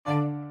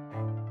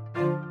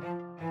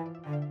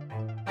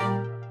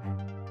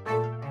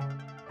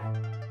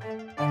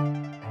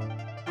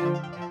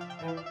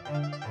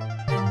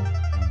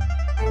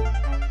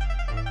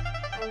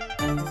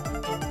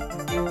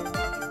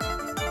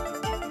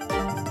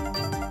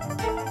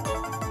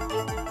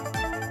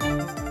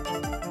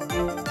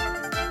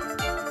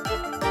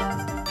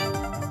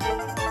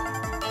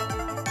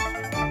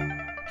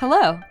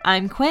Hello,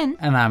 I'm Quinn.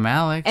 And I'm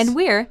Alex. And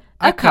we're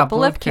a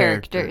couple of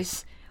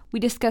characters. We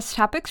discuss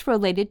topics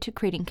related to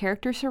creating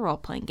characters for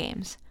role-playing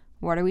games.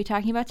 What are we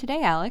talking about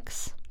today,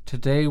 Alex?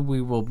 Today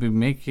we will be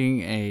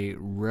making a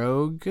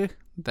rogue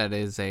that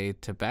is a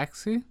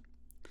tabaxi.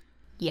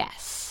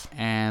 Yes.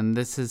 And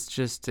this is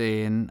just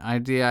an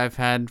idea I've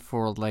had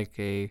for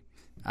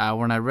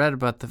when I read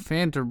about the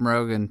Phantom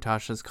Rogue and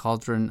Tasha's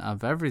Cauldron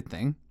of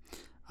Everything,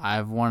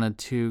 I've wanted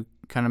to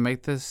kind of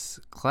make this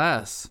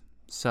class.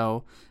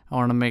 So I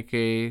want to make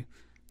a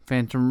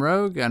Phantom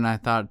Rogue, and I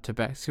thought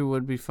Tabaxi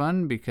would be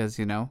fun because,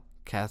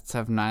 cats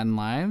have 9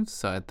 lives,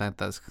 so I thought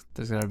there's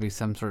got to be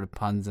some sort of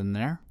puns in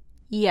there.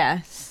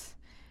 Yes.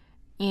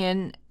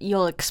 And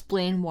you'll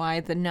explain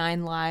why the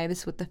 9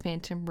 lives with the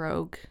Phantom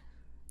Rogue.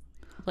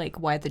 Like,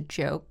 why the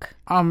joke?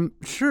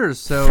 Sure,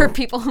 so... For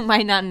people who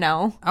might not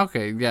know.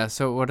 Okay, yeah,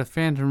 so what a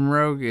Phantom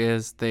Rogue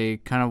is, they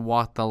kind of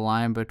walk the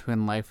line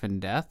between life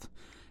and death,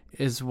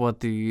 is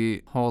what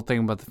the whole thing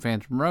about the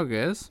Phantom Rogue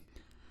is.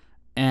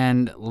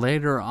 And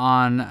later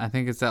on, I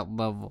think it's at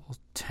level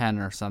 10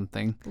 or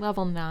something.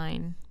 Level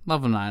 9.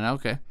 Level 9,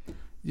 okay.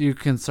 You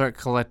can start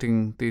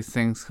collecting these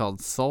things called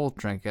soul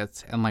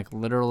trinkets. And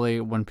literally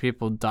when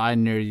people die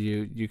near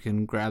you, you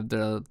can grab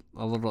a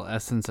little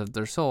essence of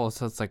their soul.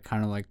 So it's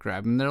kind of like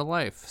grabbing their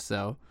life.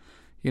 So,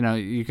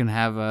 you can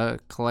have a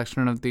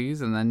collection of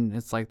these, and then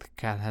it's like the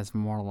cat has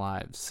more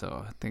lives.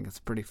 So I think it's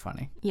pretty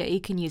funny. Yeah,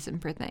 you can use them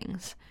for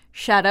things.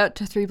 Shout out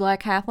to 3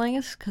 Black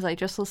Halflings, because I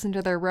just listened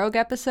to their Rogue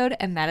episode,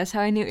 and that is how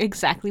I knew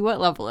exactly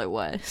what level it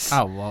was.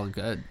 Oh, well,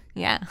 good.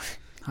 Yeah.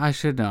 I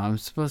should know. I'm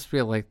supposed to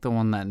be the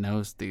one that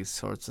knows these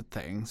sorts of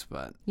things,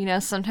 but...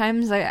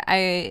 Sometimes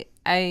I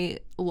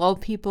lull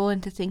people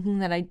into thinking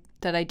that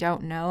I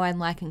don't know. I'm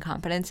lacking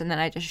confidence, and then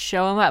I just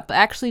show them up. But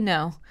actually,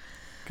 no.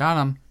 Got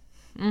them.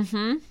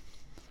 Mm-hmm.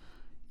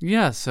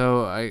 Yeah,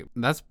 so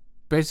that's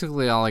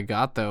basically all I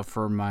got, though,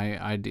 for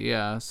my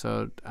idea.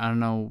 So, I don't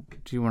know,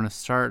 do you want to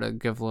start to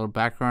give a little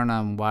background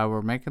on why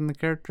we're making the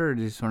character, or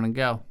do you just want to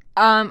go?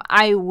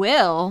 I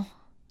will,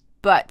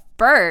 but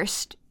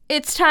first,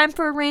 it's time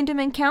for a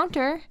random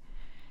encounter.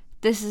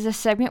 This is a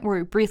segment where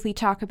we briefly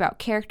talk about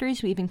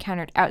characters we've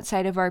encountered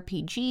outside of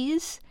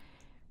RPGs.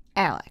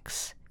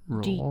 Alex.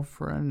 Roll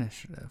for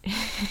initiative.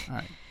 All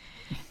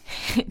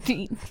right.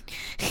 Do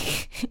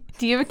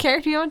you have a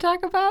character you want to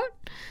talk about?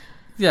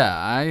 Yeah,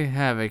 I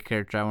have a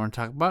character I want to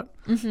talk about.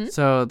 Mm-hmm.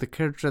 So the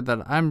character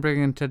that I'm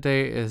bringing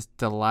today is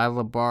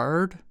Delilah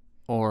Bard,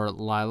 or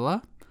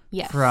Lila,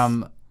 yes,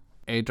 from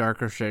A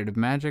Darker Shade of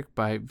Magic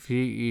by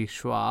V.E.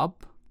 Schwab.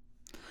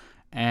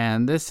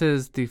 And this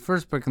is the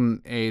first book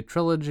in a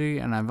trilogy,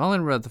 and I've only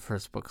read the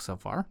first book so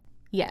far.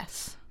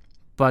 Yes.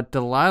 But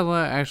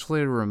Delilah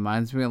actually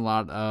reminds me a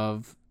lot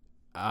of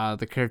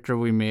the character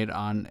we made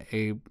on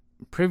a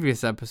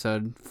previous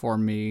episode for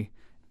me,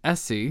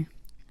 Essie.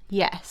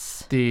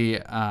 Yes.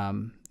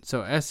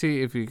 So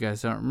Essie, if you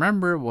guys don't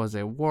remember, was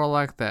a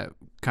warlock that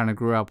kind of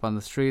grew up on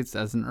the streets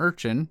as an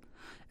urchin.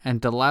 And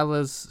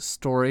Delilah's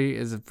story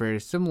is very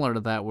similar to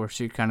that, where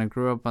she kind of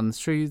grew up on the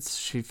streets.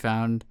 She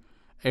found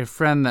a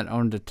friend that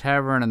owned a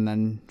tavern, and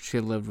then she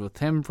lived with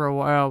him for a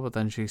while, but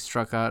then she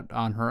struck out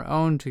on her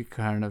own to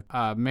kind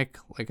of make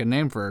a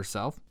name for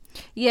herself.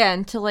 Yeah,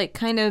 and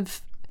to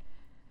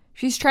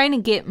she's trying to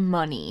get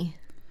money.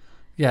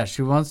 Yeah,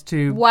 she wants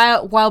to...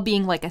 While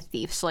being, a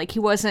thief. So,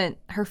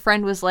 her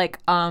friend was,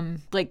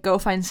 go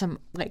find some,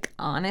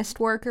 honest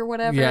work or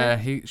whatever.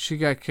 Yeah, she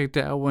got kicked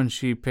out when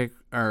she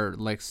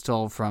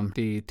stole from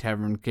the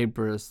tavern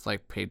keeper's,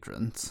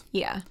 patrons.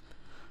 Yeah.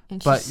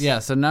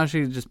 So now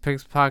she just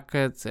picks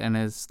pockets and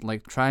is,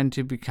 trying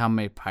to become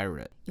a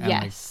pirate. And,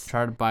 yes.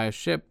 Try to buy a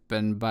ship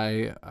and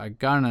buy a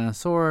gun and a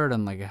sword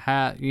and, a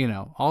hat,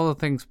 all the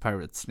things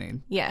pirates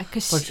need. Yeah,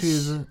 because... But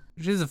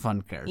she's a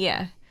fun character.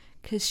 Yeah.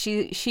 Because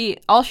she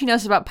all she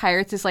knows about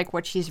pirates is,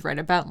 what she's read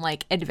about in,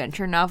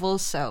 adventure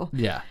novels, so...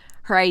 Yeah.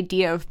 Her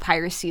idea of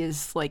piracy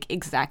is,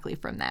 exactly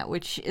from that,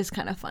 which is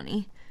kind of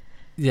funny.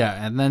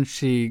 Yeah, and then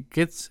she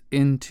gets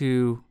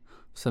into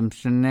some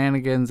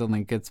shenanigans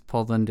and, gets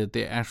pulled into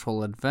the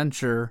actual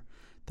adventure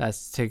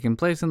that's taking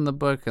place in the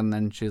book, and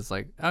then she's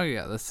like, oh,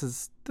 yeah, this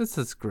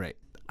is great.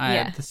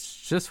 This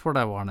is just what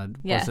I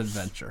wanted, was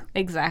adventure.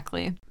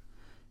 Exactly.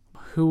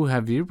 Who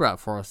have you brought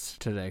for us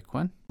today,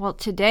 Quinn? Well,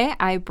 today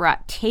I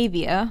brought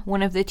Tavia,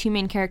 one of the 2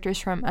 main characters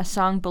from A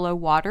Song Below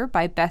Water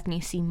by Bethany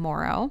C.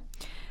 Morrow.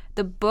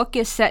 The book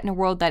is set in a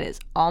world that is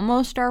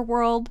almost our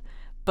world,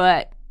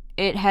 but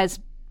it has,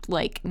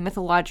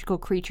 mythological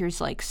creatures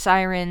like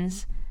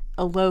sirens,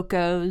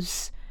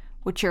 alokos,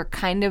 which are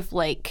kind of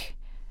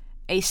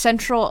a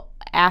Central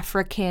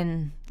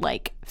African,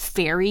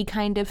 fairy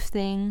kind of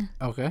thing.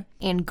 Okay.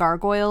 And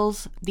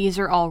gargoyles. These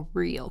are all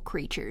real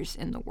creatures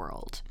in the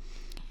world.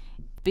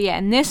 But yeah,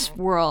 in this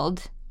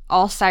world,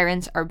 all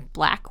sirens are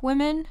black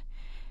women,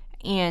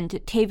 And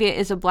Tavia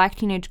is a black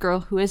teenage girl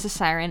who is a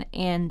siren,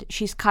 and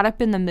she's caught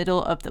up in the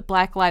middle of the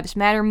Black Lives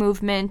Matter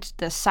movement,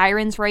 the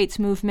sirens' rights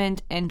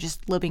movement, and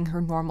just living her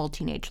normal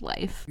teenage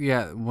life.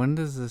 Yeah, when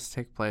does this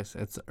take place?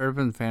 It's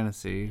urban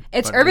fantasy.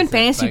 It's urban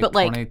fantasy, but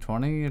like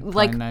 2020,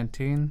 like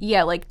 2019?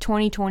 Yeah, like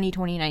 2020,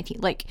 2019.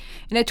 Like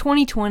in a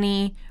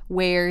 2020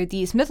 where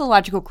these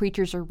mythological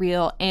creatures are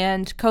real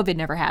and COVID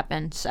never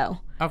happened, so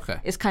Okay.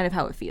 it's kind of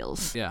how it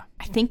feels. Yeah.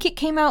 I think it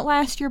came out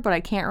last year, but I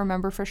can't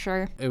remember for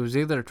sure. It was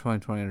either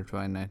 2020 or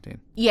 2019.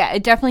 Yeah,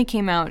 it definitely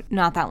came out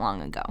not that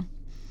long ago.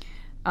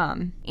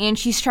 And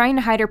she's trying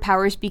to hide her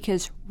powers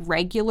because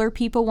regular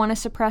people want to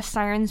suppress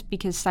sirens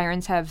because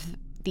sirens have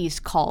these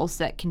calls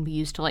that can be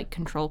used to, like,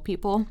 control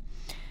people.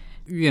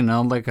 You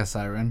know, like a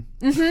siren.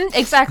 Mm-hmm,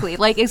 exactly.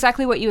 Like,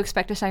 exactly what you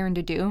expect a siren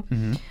to do.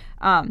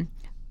 Mm-hmm.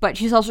 But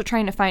she's also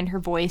trying to find her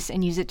voice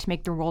and use it to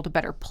make the world a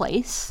better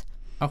place.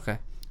 Okay.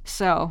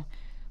 So,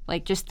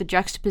 like, just the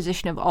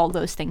juxtaposition of all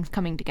those things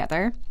coming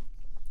together.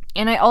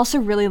 And I also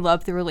really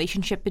love the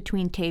relationship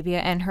between Tavia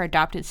and her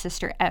adopted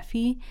sister,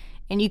 Effie.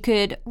 And you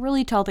could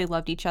really tell they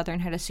loved each other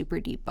and had a super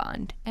deep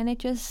bond. And it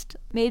just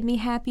made me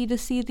happy to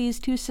see these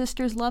two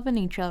sisters loving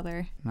each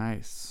other.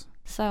 Nice.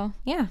 So,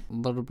 yeah. A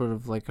little bit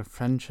of like a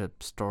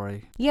friendship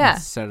story. Yeah.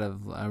 Instead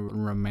of a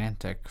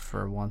romantic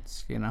for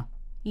once, you know?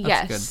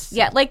 Yes. That's good.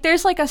 Yeah, like,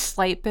 there's, like, a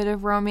slight bit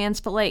of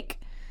romance, but, like,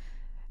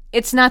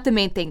 it's not the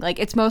main thing. Like,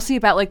 it's mostly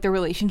about, like, the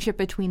relationship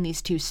between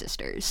these two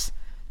sisters.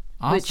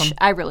 Awesome. Which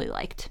I really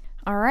liked.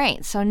 All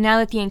right, so now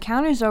that the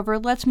encounter's over,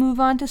 let's move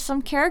on to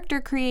some character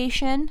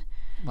creation.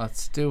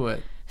 Let's do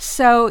it.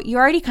 So you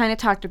already kind of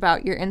talked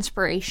about your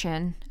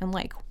inspiration and,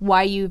 like,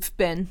 why you've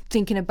been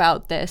thinking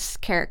about this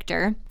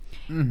character.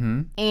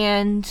 Mm-hmm.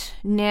 And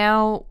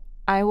now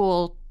I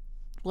will,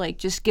 like,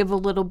 just give a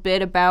little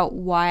bit about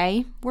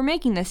why we're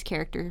making this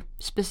character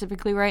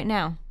specifically right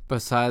now.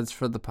 Besides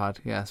for the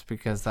podcast,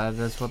 because that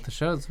is what the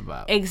show's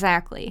about.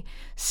 Exactly.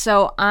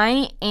 So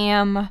I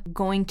am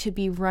going to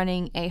be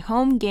running a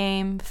home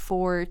game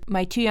for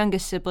my two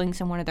youngest siblings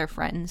and one of their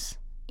friends,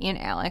 and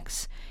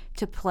Alex,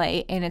 to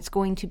play, and it's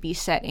going to be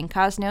set in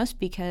Cosmos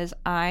because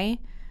I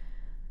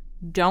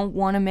don't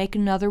want to make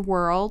another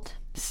world.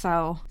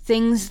 So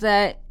things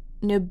that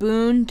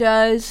Naboon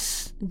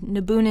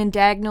and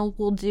Dagnall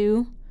will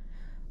do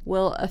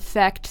will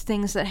affect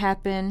things that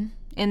happen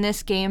in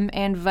this game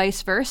and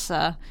vice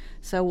versa.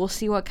 So we'll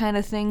see what kind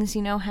of things,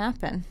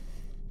 happen.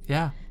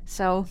 Yeah.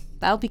 So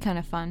that'll be kind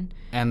of fun.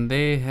 And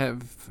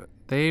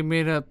they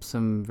made up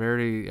some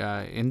very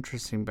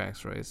interesting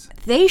backstories.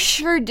 They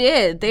sure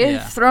did. They've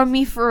Yeah. thrown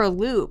me for a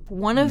loop.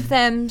 One of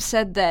them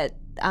said that,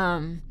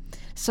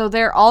 so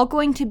they're all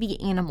going to be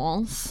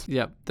animals.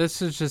 Yep.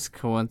 This is just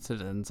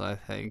coincidence, I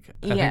think.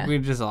 I Yeah. think we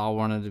just all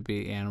wanted to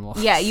be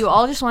animals. Yeah, you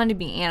all just wanted to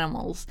be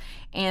animals.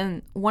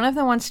 And one of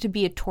them wants to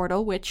be a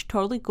turtle, which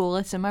totally cool.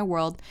 It's in my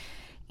world.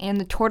 And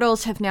the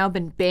turtles have now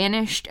been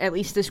banished, at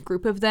least this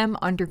group of them,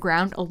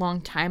 underground a long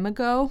time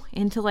ago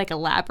into, like, a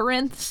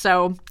labyrinth.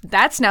 So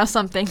that's now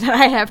something that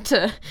I have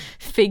to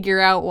figure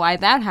out why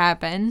that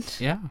happened.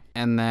 Yeah.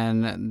 And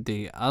then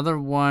the other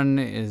one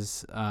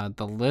is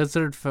the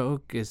lizard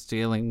folk is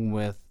dealing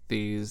with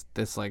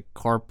this like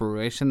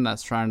corporation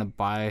that's trying to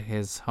buy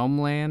his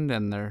homeland,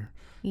 and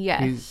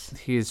Yes.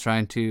 he's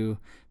trying to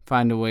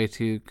find a way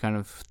to kind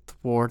of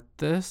thwart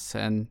this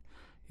and,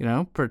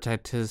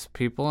 protect his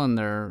people and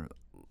their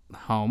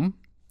home.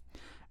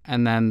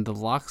 And then the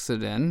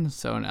Loxodon,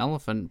 so an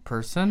elephant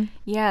person.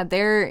 Yeah,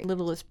 their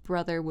littlest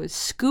brother was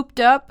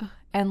scooped up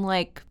and,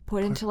 like,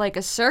 put into, like,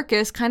 a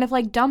circus, kind of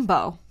like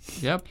Dumbo.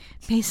 Yep.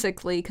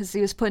 Basically, because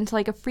he was put into,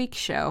 like, a freak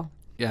show.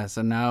 Yeah,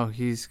 so now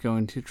he's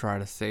going to try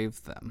to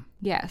save them.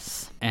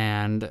 Yes.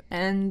 And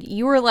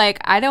you were like,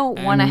 I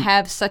don't want to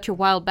have such a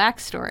wild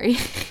backstory.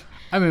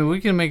 I mean,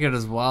 we can make it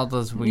as wild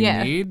as we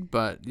Yeah. need,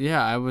 but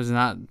yeah, I was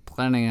not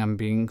planning on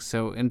being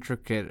so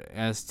intricate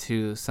as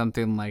to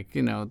something like,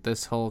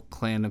 this whole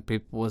clan of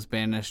people was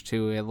banished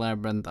to a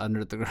labyrinth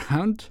under the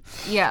ground.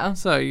 Yeah.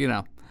 So,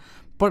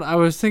 but I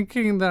was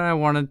thinking that I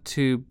wanted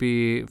to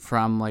be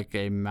from like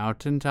a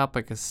mountaintop,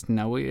 like a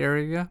snowy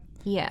area.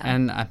 Yeah.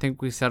 And I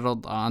think we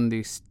settled on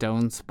the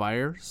Stone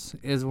Spires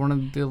is one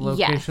of the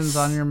locations Yes.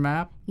 on your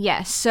map.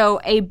 Yes.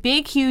 So a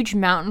big, huge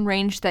mountain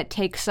range that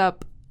takes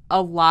up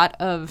a lot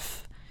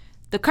of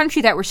the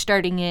country that we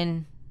started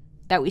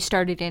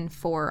in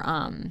for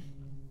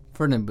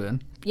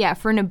Naboon. Yeah,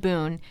 for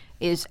Naboon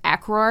is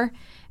Akror,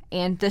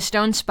 and the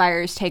Stone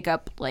Spires take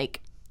up,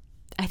 like,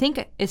 I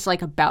think it's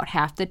like about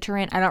half the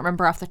terrain. I don't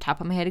remember off the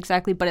top of my head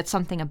exactly, but it's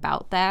something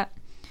about that.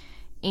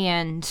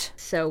 And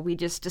so we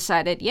just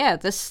decided, yeah,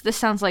 this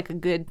sounds like a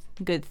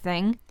good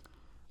thing.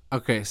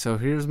 Okay, so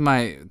here's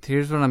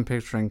what I'm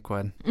picturing,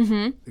 Quinn.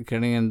 Mm-hmm.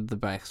 Getting into the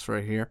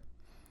backstory here.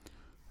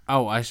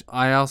 Oh,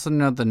 I also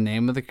know the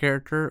name of the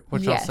character,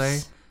 which Yes. I'll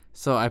say.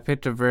 So I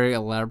picked a very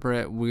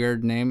elaborate,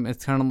 weird name.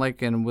 It's kind of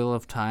like in Wheel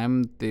of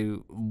Time, the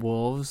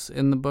wolves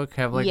in the book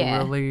have like Yeah.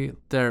 really,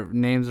 their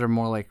names are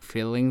more like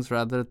feelings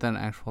rather than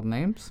actual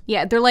names.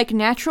 Yeah, they're like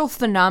natural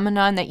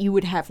phenomenon that you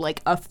would have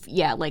like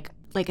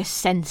a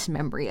sense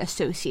memory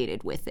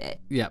associated with it.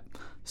 Yep.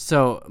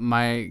 So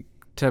my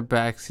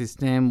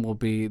tabaxi's name will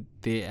be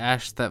the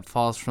ash that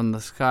falls from the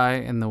sky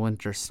in the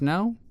winter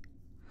snow.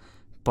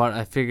 But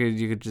I figured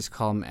you could just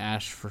call him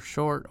Ash for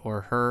short,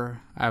 or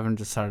her. I haven't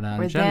decided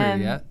on Or gender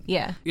them. yet.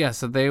 Yeah. Yeah,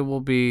 so they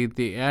will be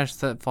the ash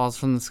that falls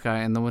from the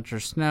sky in the winter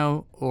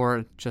snow,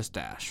 or just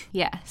Ash.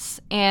 Yes.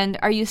 And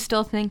are you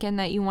still thinking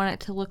that you want it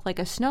to look like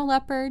a snow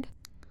leopard?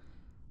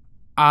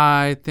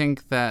 I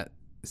think that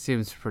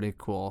seems pretty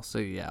cool. So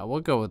yeah, we'll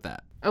go with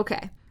that.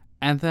 Okay.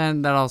 And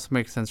then that also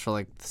makes sense for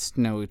like the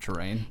snowy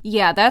terrain.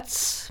 Yeah,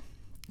 that's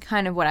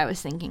kind of what I was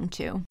thinking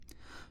too.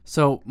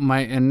 So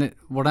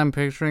what I'm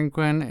picturing,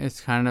 Gwen,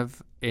 is kind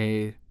of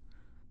the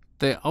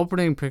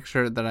opening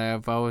picture that I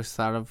have always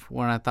thought of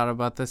when I thought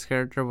about this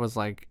character was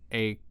like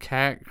a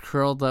cat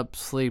curled up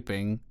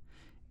sleeping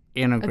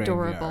in a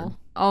Adorable.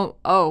 graveyard.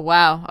 Oh,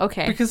 wow.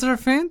 Okay. Because they're a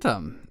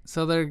phantom.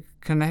 So they're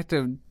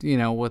connected,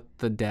 with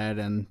the dead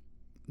and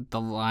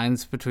the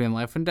lines between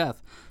life and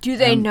death. Do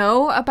they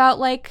know about,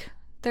 like,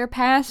 their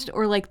past,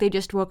 or, like, they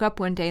just woke up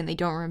one day and they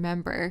don't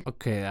remember?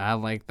 Okay, I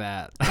like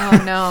that.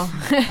 Oh, no.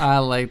 I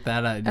like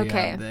that idea.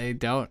 Okay. They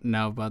don't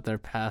know about their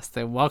past.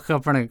 They woke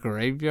up in a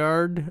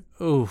graveyard.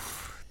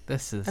 Oof.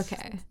 This is...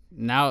 Okay.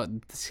 Now,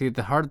 see,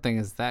 the hard thing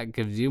is that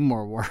gives you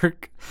more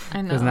work.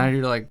 I know. Because now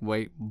you're like,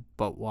 wait,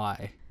 but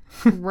why?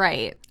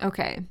 Right.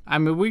 Okay. I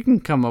mean, we can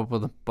come up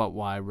with a but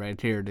why right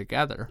here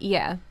together.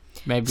 Yeah.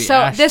 Maybe So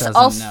Ash this doesn't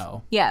also,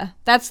 know. yeah,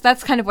 that's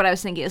kind of what I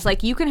was thinking. It's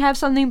like you can have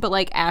something, but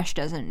like Ash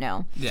doesn't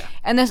know. Yeah.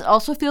 And this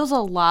also feels a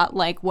lot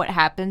like what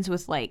happens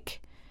with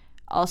like,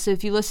 also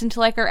if you listen to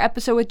like our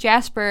episode with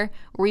Jasper,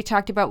 where we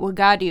talked about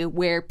Wagadu,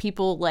 where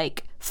people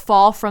like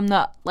fall from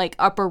the like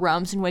upper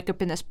realms and wake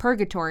up in this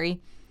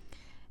purgatory,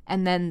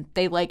 and then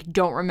they like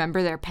don't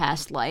remember their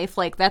past life.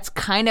 Like that's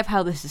kind of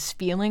how this is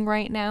feeling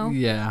right now.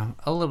 Yeah,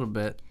 a little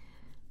bit.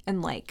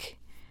 And like,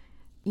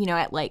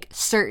 at like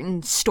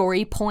certain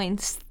story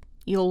points,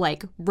 you'll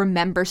like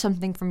remember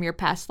something from your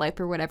past life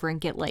or whatever and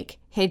get like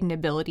hidden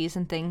abilities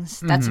and things.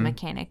 That's a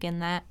mechanic in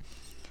that.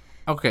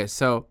 Okay,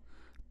 so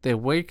they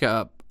wake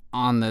up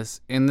in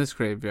this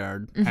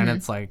graveyard, and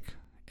it's like,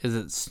 is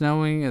it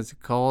snowing? Is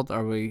it cold?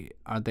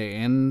 Are they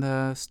in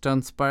the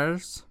stone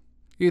spires,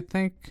 you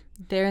think?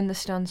 They're in the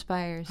stone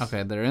spires.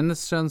 Okay, they're in the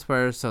stone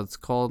spires, so it's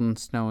cold and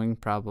snowing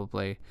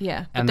probably.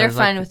 Yeah, but And they're there's,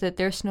 fine like, with it.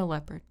 They're a snow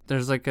leopard.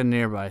 There's like a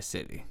nearby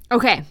city.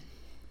 Okay.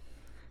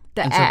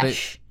 The And so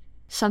ash.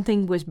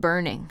 Something was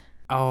burning.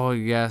 Oh,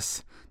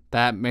 yes.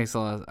 That makes a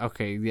lot of...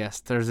 Okay, yes.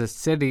 There's a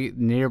city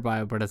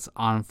nearby, but it's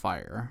on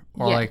fire.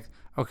 Or Yeah. like,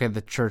 okay,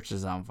 the church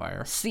is on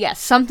fire. Yeah,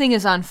 something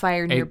is on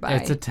fire nearby.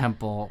 It's a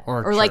temple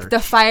or a or like the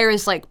church. fire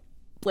is like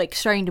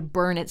starting to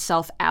burn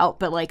itself out,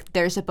 but like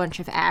there's a bunch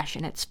of ash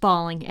and it's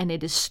falling and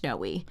it is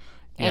snowy.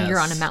 And you're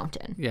on a Yes.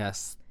 mountain.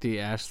 Yes, the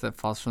ash that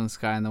falls from the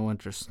sky in the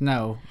winter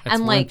snow. It's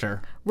And like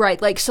winter.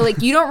 right, like so like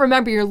you don't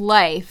remember your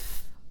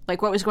life,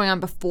 like what was going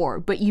on before,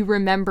 but you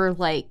remember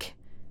like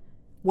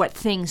what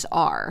things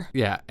are.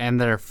 Yeah, and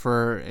their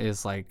fur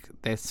is like,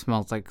 it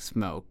smells like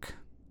smoke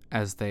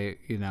as they,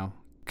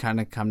 kind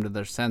of come to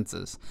their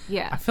senses.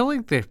 Yeah. I feel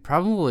like they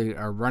probably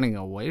are running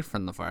away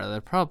from the fire.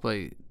 They're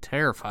probably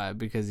terrified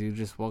because you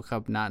just woke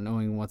up not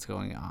knowing what's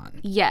going on.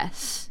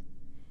 Yes.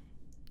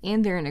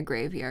 And they're in a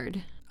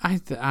graveyard. I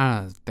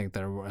don't think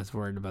they're as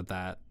worried about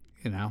that,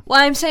 Well,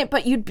 I'm saying,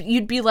 but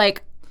you'd be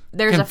like,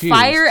 there's Confused. a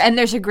fire and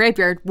there's a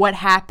graveyard. What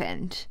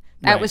happened?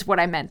 That Right. was what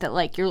I meant. That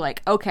like you're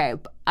like, okay,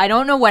 I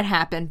don't know what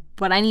happened,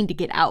 but I need to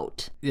get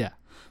out. Yeah.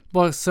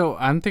 Well, so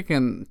I'm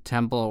thinking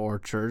temple or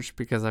church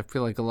because I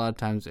feel like a lot of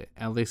times,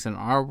 at least in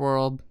our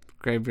world,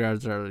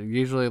 graveyards are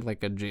usually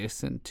like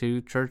adjacent to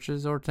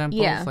churches or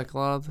temples. Yeah. Like a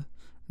lot of,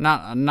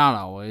 not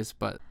always,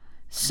 but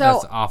So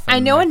that's often I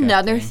know like a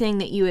another thing. thing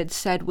that you had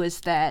said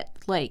was that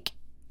like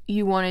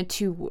you wanted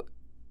to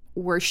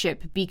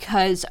worship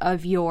because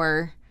of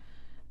your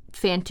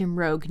phantom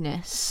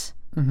rogueness.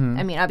 Mm-hmm.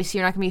 I mean, obviously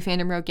you're not gonna be a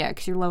phantom rogue yet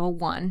because you're level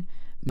 1,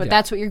 but Yeah.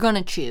 that's what you're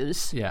gonna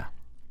choose. Yeah.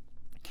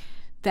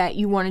 That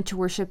you wanted to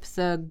worship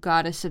the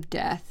goddess of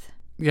death.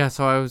 Yeah,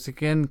 so I was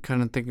again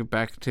kind of thinking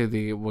back to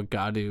the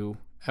Wagadu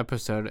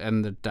episode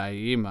and the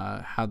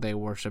Daima, how they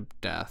worship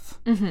death.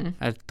 Mm-hmm.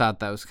 I thought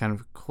that was kind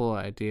of a cool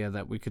idea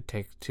that we could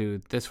take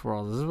to this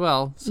world as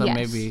well. So Yes.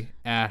 maybe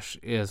Ash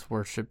is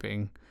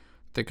worshiping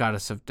the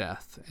goddess of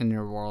death in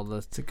your world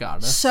as the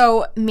goddess.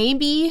 So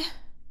maybe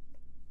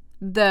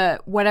the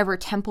whatever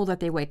temple that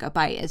they wake up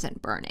by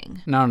isn't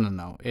burning.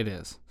 No, it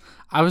is.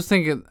 I was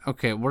thinking,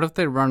 okay, what if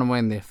they run away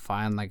and they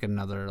find like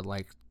another,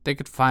 like, they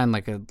could find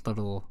like a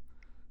little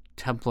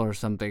temple or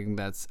something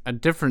that's a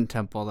different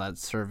temple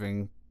that's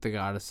serving the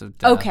goddess of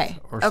death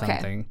or Okay.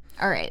 something.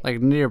 All right.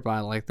 Like nearby,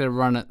 like they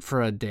run it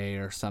for a day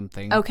or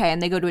something. Okay,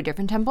 and they go to a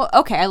different temple.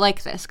 Okay, I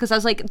like this because I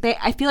was like,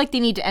 I feel like they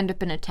need to end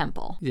up in a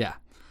temple. Yeah.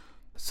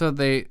 So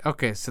they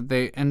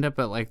end up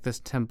at like this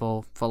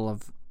temple full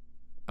of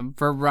a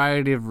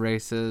variety of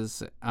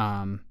races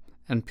and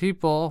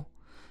people,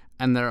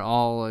 and they're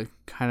all like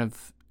kind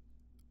of,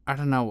 I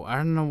don't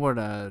know what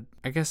I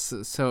guess,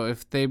 so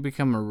if they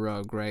become a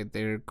rogue, right,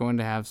 they're going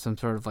to have some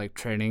sort of like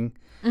training,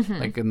 Mm-hmm.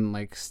 like in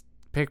like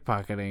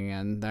pickpocketing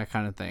and that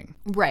kind of thing.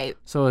 Right.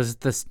 So is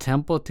this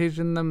temple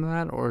teaching them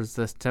that, or is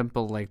this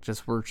temple like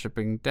just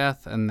worshiping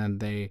death, and then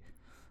they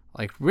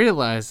like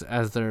realize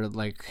as they're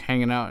like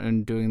hanging out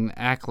and doing the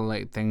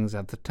acolyte things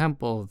at the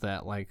temple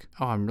that like,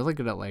 oh, I'm really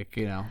good at like,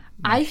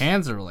 my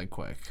hands are really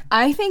quick.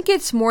 I think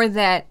it's more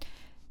that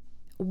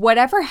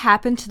whatever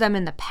happened to them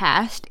in the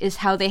past is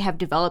how they have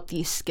developed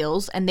these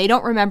skills, and they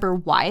don't remember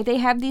why they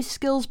have these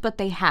skills, but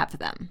they have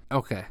them.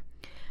 Okay.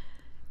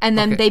 And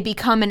then they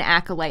become an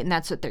acolyte, and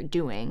that's what they're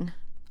doing.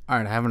 All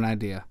right, I have an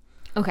idea.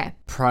 Okay.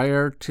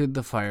 Prior to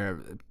the fire,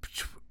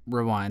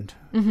 rewind.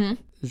 Mm-hmm.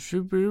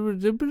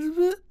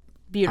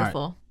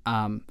 Beautiful.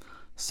 Right.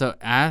 So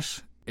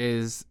Ash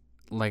is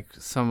like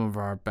some of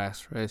our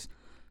backstories.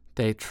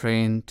 They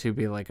train to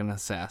be like an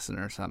assassin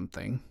or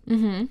something.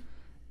 Mm-hmm.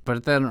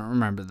 But they don't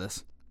remember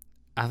this.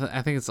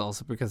 I think it's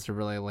also because they're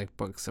really like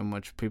books in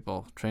which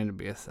people train to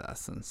be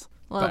assassins.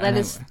 Well, that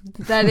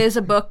is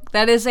a book.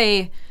 That is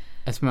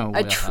it's my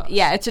wheelhouse.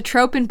 It's a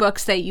trope in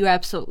books that you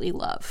absolutely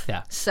love.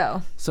 Yeah.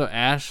 So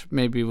Ash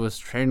maybe was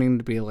training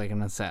to be like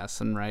an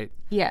assassin, right?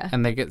 Yeah.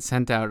 And they get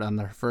sent out on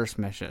their first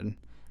mission.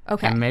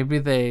 Okay. And maybe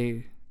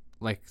they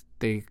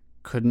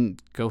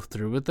couldn't go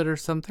through with it or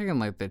something, and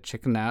like they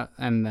chickened out,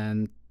 and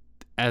then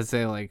as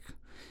they like,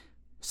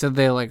 so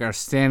they like are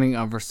standing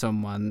over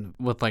someone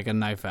with like a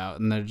knife out,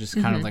 and they're just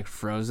kind of like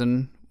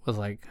frozen with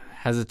like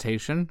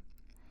hesitation,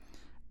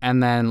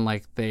 and then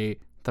like the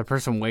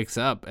person wakes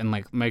up and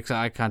like makes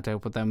eye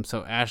contact with them,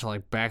 so Ash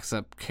like backs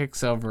up,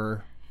 kicks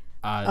over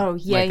a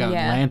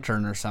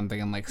lantern or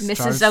something, and like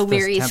Mrs.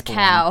 O'Leary's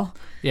cow.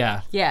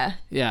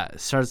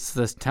 Starts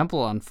this temple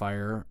on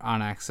fire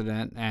on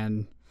accident,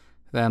 and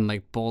then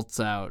like bolts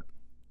out.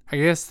 I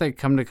guess they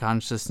come to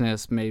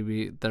consciousness.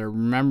 Maybe their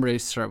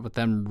memories start with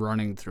them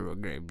running through a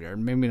graveyard,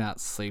 maybe not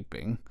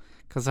sleeping,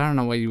 because I don't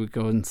know why you would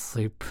go and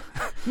sleep.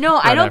 No,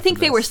 I don't think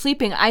they were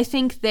sleeping. I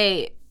think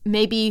they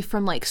maybe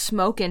from like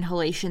smoke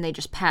inhalation they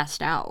just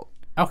passed out.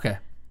 Okay.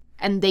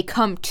 And they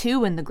come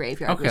to in the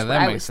graveyard. Okay,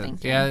 that makes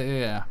sense.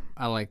 Yeah,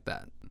 I like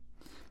that.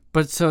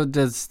 But so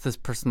does this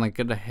person like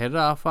get a hit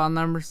off on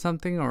them or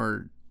something,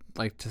 or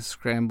like to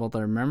scramble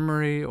their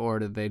memory, or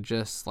did they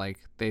just like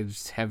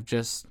have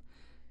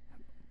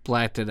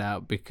blacked it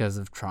out because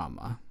of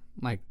trauma,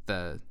 like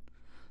the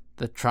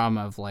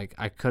trauma of like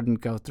I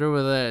couldn't go through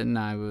with it and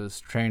I was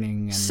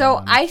training. And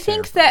so I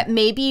think that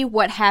maybe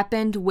what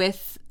happened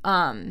with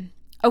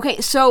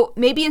okay, so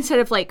maybe instead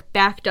of like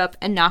backed up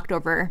and knocked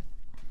over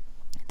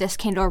this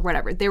candle or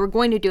whatever, they were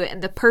going to do it,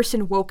 and the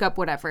person woke up,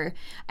 whatever,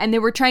 and they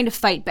were trying to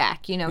fight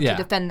back, to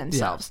defend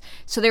themselves. Yeah.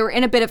 So they were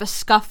in a bit of a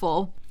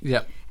scuffle.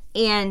 Yep.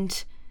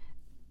 And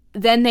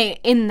then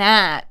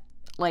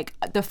like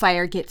the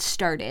fire gets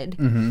started,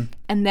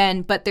 and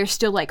then but they're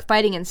still like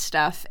fighting and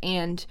stuff,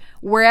 and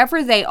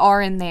wherever they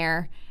are in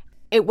there,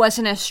 it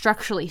wasn't as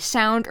structurally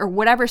sound or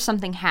whatever,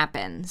 something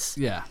happens.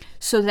 Yeah.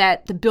 So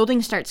that the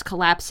building starts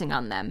collapsing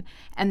on them,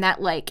 and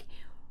that like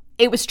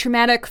it was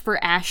traumatic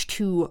for Ash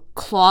to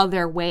claw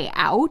their way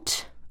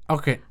out.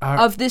 Okay.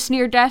 Of this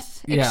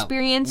near-death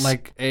experience.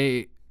 Like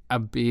a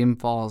beam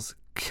falls,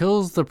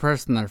 kills the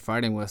person they're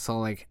fighting with. So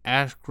like,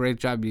 Ash, great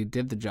job, you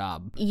did the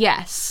job.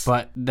 Yes.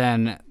 But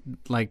then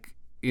like,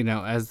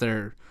 as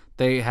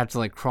they have to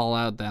like crawl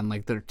out, then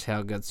like their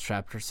tail gets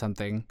trapped or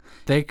something.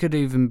 They could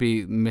even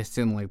be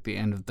missing like the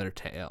end of their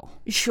tail.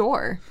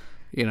 Sure.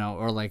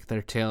 Or like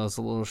their tail is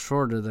a little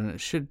shorter than it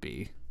should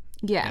be.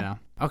 Yeah.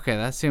 Okay,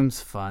 that seems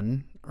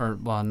fun. Or,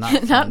 well, not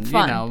fun, not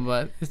fun.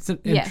 But it's an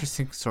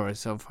interesting story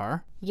so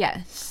far.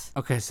 Yes.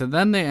 Okay, so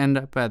then they end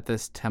up at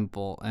this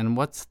temple, and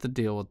what's the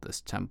deal with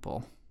this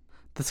temple?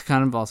 This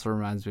kind of also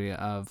reminds me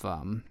of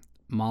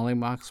Molly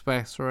Mock's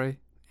backstory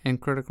in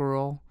Critical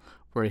Role,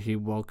 where he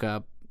woke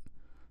up.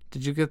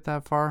 Did you get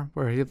that far?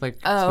 Where he,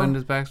 explained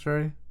his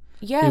backstory?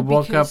 Yeah, he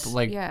woke up,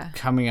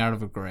 coming out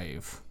of a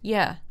grave.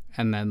 Yeah.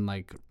 And then,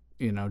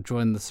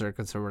 joined the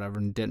circus or whatever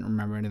and didn't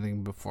remember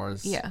anything before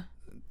that.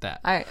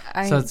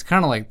 So it's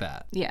kind of like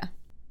that. Yeah.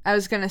 I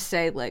was going to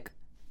say,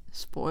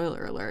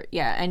 spoiler alert.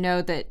 Yeah, I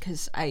know that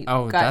because I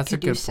got that's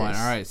Caduceus. A good point.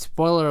 All right,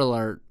 spoiler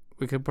alert.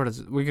 We could put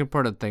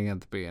a thing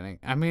at the beginning.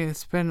 I mean,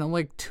 it's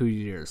been 2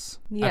 years.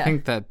 Yeah. I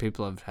think that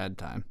people have had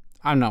time.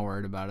 I'm not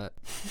worried about it.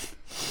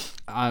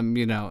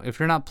 If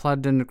you're not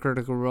plugged into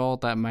Critical Role,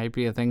 that might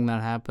be a thing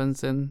that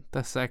happens in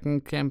the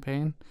second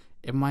campaign.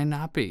 It might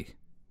not be.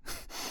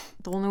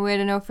 The only way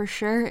to know for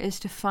sure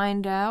is to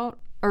find out,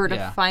 or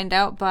to find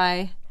out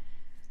by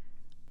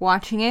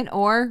watching it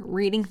or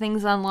reading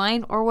things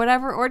online or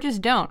whatever, or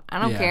just don't. I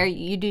don't care.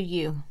 You do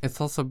you.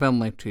 It's also been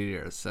 2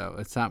 years, so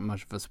it's not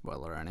much of a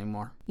spoiler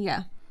anymore.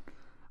 Yeah.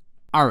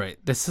 All right.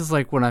 This is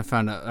when I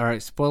found out. All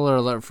right. Spoiler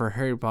alert for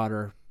Harry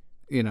Potter,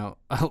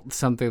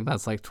 something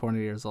that's 20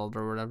 years old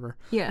or whatever.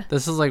 Yeah.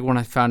 This is when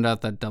I found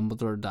out that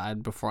Dumbledore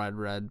died before I'd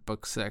read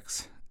book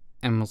 6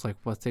 and was like,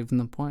 what's even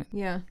the point?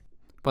 Yeah.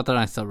 But then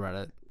I still read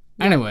it.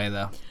 Anyway,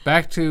 though,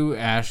 back to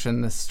Ash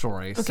and this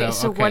story. Okay,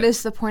 so what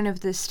is the point of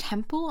this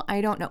temple? I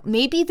don't know.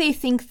 Maybe they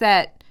think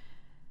that...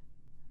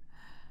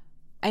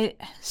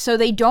 So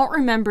they don't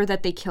remember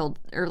that they killed,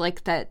 or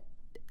that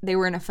they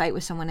were in a fight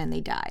with someone and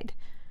they died.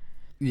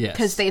 Yes.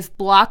 Because they've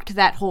blocked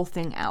that whole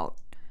thing out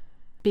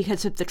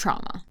because of the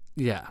trauma.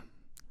 Yeah.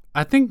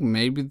 I think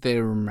maybe they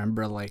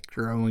remember, like,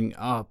 growing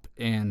up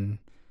in,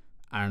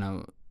 I don't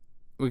know,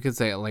 we could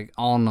say, like,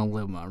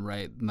 Alnaluma,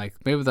 right? Like,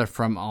 maybe they're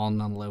from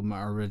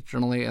Alnaluma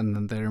originally, and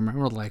then they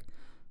remember, like,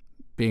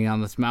 being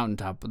on this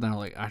mountaintop, but they're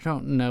like, I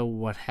don't know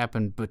what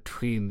happened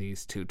between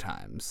these two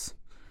times.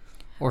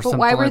 Or but something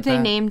why were like they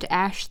that. named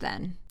Ash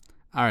then?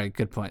 All right,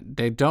 good point.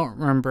 They don't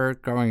remember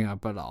growing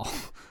up at all.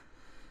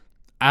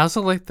 I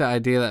also like the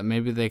idea that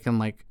maybe they can,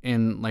 like,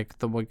 in, like,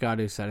 the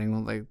Wagadu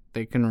setting, like,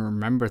 they can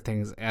remember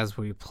things as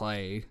we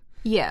play.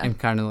 Yeah. And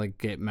kind of, like,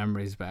 get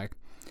memories back.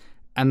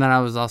 And then I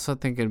was also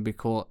thinking it'd be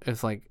cool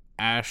if, like,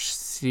 Ash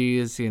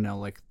sees, you know,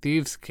 like,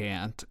 thieves'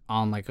 cant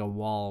on, like, a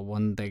wall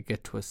when they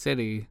get to a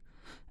city.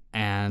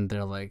 And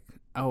they're like,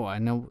 oh, I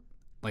know,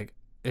 like,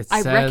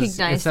 I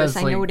recognize this.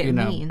 I know like, what it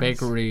means.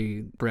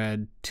 Bakery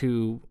bread,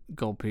 2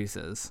 gold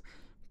pieces.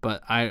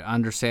 But I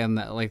understand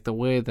that, like, the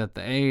way that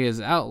the A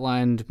is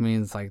outlined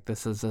means, like,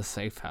 this is a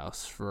safe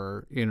house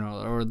for, you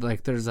know, or,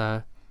 like, there's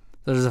a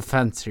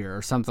fence here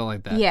or something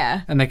like that.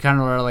 Yeah. And they kind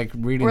of are, like,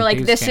 reading Or, like,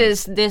 thieves' this cant.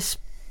 is this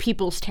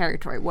people's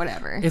territory,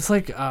 whatever. It's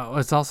like,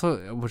 it's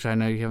also, which I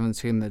know you haven't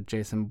seen the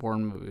Jason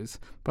Bourne movies,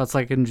 but it's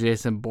like in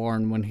Jason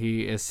Bourne when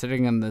he is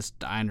sitting in this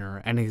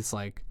diner and he's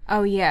like,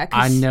 oh, yeah.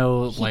 I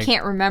know, he like,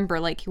 can't remember.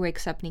 Like, he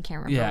wakes up and he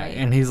can't remember. yeah, right?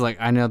 and he's like,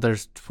 I know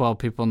there's 12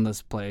 people in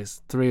this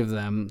place. 3 of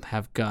them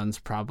have guns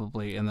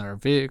probably in their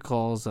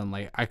vehicles, and,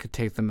 like, I could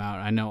take them out.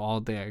 I know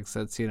all the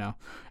exits, you know.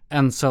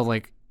 And so,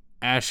 like,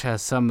 Ash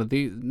has some of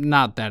these,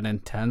 not that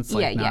intense,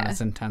 like, not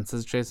as intense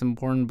as Jason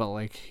Bourne, but,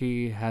 like,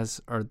 he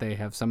has, or they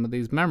have some of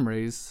these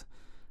memories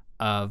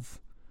of,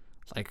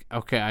 like,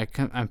 okay,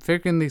 I'm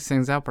figuring these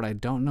things out, but I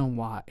don't know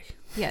why.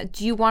 Yeah.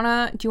 Do you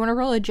wanna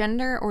roll a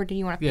gender, or do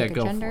you want to pick a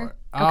gender?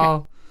 Yeah, go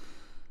for it.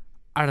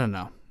 I don't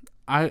know.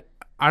 I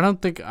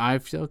don't think I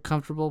feel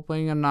comfortable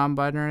playing a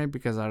non-binary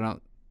because I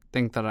don't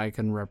think that I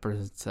can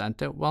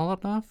represent it well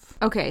enough.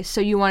 Okay,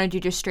 so you want to do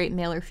just straight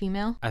male or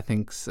female? I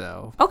think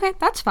so. Okay,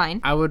 that's fine.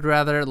 I would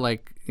rather,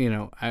 like, you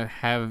know, I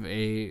have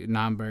a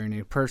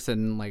non-binary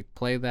person, like,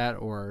 play that,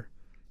 or,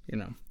 you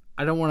know,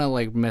 I don't want to,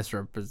 like,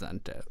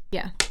 misrepresent it.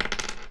 Yeah.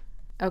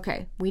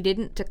 Okay, we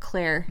didn't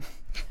declare.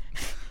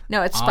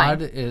 No, it's Odd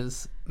fine.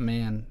 is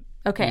man.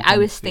 Okay, I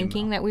was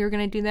thinking that we were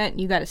going to do that.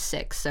 You got a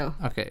 6, so.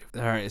 Okay,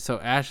 all right,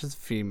 so Ash is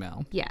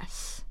female.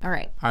 Yes. All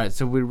right. All right,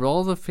 so we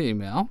roll the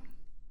female.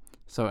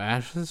 So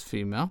Ash is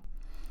female.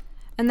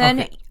 And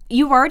then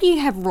you already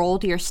have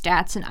rolled your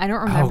stats, and I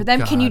don't remember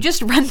them. God. Can you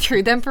just run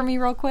through them for me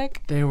real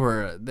quick? There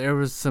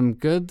was some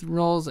good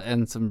rolls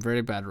and some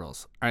very bad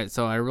rolls. All right,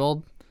 so I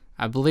rolled,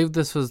 I believe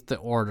this was the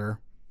order.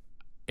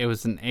 It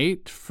was an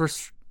 8 for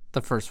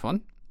the first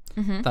one.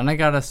 Mm-hmm. Then I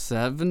got a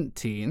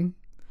 17.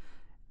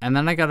 And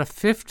then I got a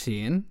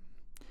 15.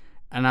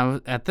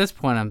 And at this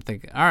point, I'm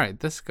thinking, all right,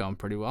 this is going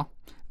pretty well.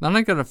 Then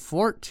I got a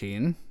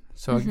 14.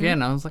 So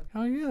again, I was like,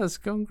 oh yeah, it's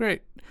going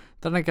great.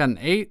 Then I got an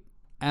 8,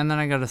 and then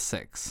I got a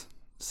 6.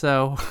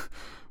 So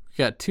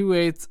we got 2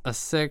 8s, a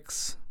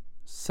 6,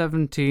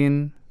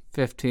 17,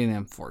 15,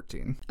 and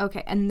 14.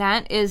 Okay, and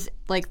that is,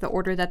 like, the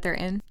order that they're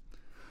in?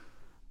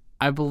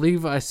 I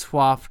believe I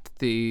swapped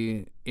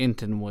the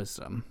int and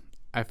wisdom.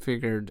 I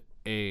figured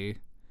a...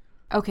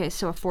 Okay,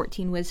 so a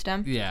 14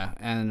 wisdom? Yeah,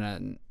 and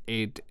an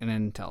 8 in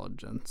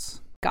intelligence.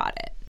 Got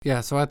it.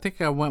 Yeah, so I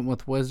think I went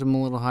with wisdom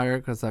a little higher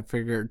because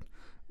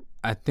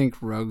I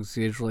think rogues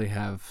usually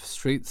have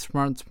street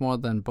smarts more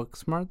than book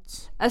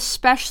smarts.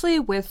 Especially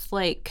with,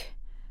 like,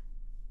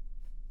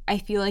 I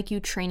feel like you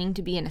training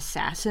to be an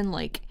assassin,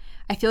 like,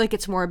 I feel like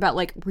it's more about,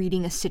 like,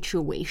 reading a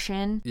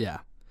situation. Yeah.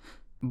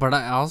 But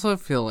I also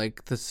feel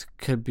like this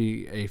could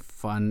be a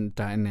fun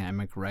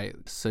dynamic, right?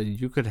 So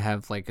you could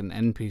have, like, an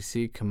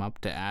NPC come up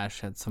to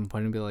Ash at some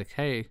point and be like,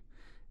 hey,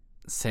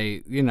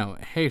 say, you know,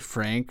 hey,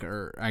 Frank,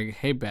 or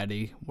hey,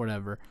 Betty,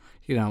 whatever.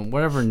 You know,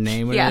 whatever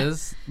name it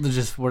is,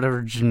 just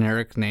whatever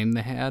generic name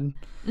they had.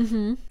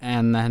 Mm-hmm.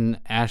 And then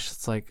Ash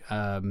is like,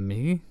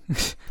 me?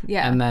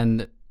 Yeah. And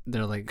then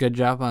they're like, good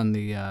job on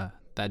the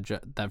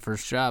that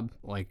first job,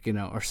 like, you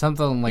know, or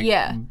something like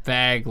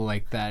vague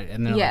like that.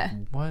 And they're like,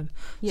 what?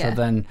 Yeah. So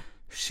then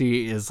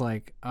she is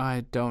like,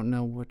 I don't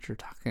know what you're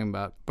talking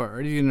about,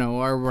 but, you know,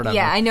 or whatever.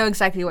 Yeah, I know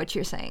exactly what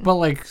you're saying. But,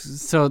 like,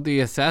 so the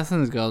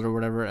Assassin's Guild or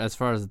whatever, as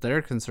far as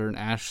they're concerned,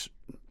 Ash,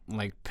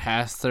 like,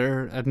 passed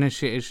their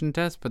initiation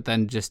test, but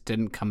then just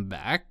didn't come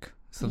back.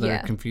 So they're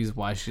confused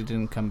why she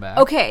didn't come back.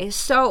 Okay,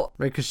 so...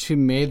 Right, because she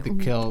made the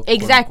kill.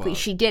 Exactly,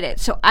 she did it.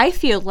 So I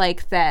feel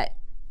like that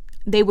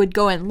they would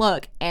go and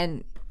look,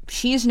 and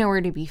she's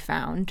nowhere to be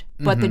found,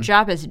 but the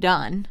job is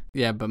done.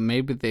 Yeah, but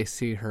maybe they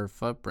see her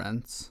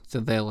footprints, so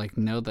they, like,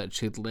 know that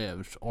she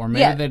lived. Or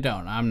maybe they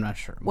don't. I'm not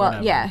sure. Well,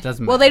 whatever. yeah. It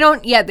doesn't well, matter.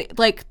 they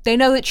don't, they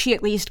know that she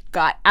at least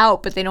got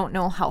out, but they don't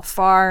know how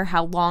far,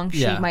 how long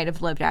she might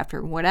have lived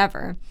after,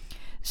 whatever.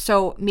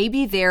 So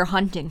maybe they're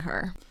hunting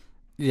her.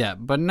 Yeah,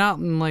 but not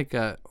in, like,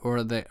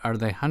 are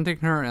they hunting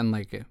her in,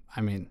 like,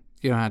 I mean,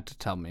 you don't have to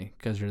tell me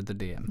because you're the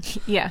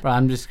DM. Yeah. But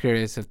I'm just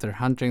curious if they're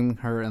hunting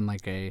her in,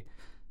 like, a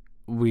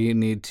we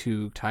need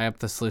to tie up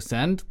this loose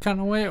end kind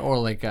of way, or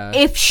like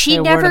if she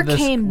hey, never where did this,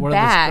 came where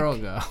back, did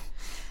this girl go?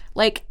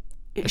 Like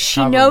It's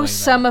she probably knows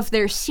that. some of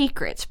their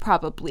secrets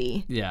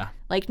probably. Yeah.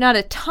 Like not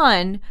a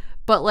ton,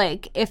 but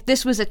like if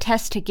this was a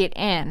test to get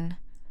in,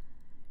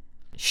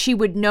 she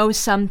would know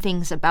some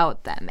things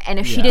about them. And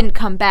if she Yeah. didn't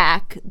come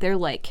back, they're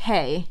like,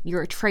 hey,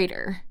 you're a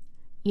traitor,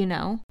 you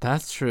know?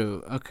 That's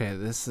true. Okay,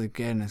 this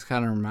again is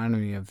kind of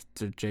reminding me of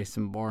the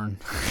Jason Bourne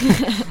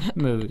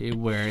movie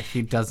where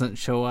he doesn't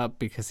show up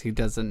because he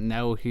doesn't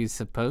know he's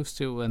supposed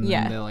to, and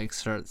Yeah. then they like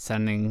start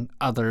sending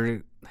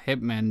other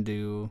hitmen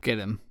to get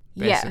him,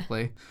 Yeah.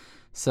 basically.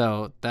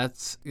 So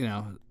that's,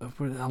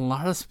 a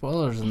lot of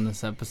spoilers in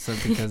this episode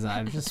because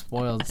I just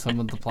spoiled some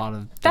of the plot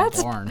of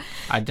the Bourne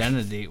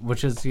Identity,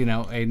 which is,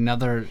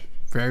 another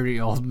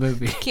very old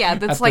movie. Yeah,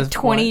 that's at like this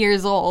 20 point.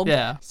 years old.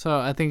 Yeah, so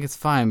I think it's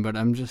fine, but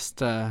I'm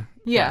just,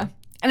 Yeah.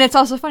 And it's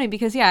also funny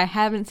because, I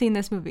haven't seen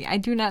this movie. I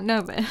do not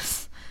know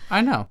this.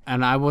 I know.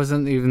 And I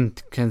wasn't even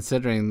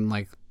considering,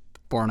 like,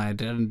 Bourne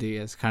Identity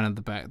as kind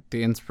of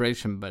the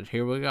inspiration, but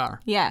here we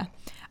are. Yeah.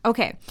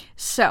 Okay,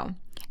 so,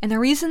 and the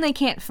reason they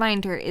can't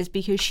find her is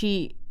because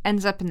she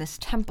ends up in this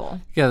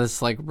temple. Yeah,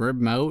 this, like,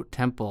 remote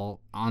temple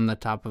on the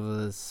top of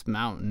this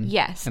mountain.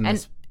 Yes,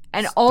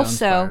 and also,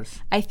 spires.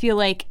 I feel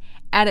like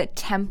at a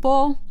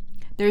temple,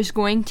 there's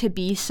going to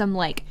be some,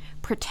 like,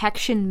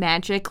 protection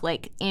magic,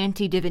 like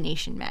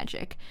anti-divination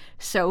magic.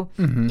 So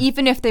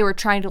even if they were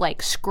trying to,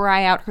 like,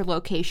 scry out her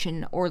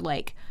location or,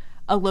 like,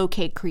 a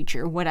locate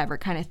creature, whatever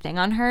kind of thing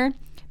on her,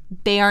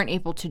 they aren't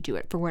able to do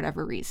it for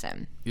whatever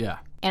reason. Yeah.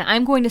 And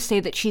I'm going to say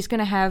that she's going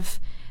to have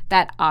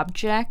that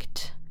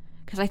object,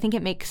 because I think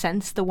it makes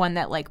sense, the one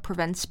that, like,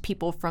 prevents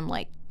people from,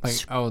 like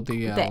the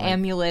like,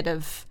 amulet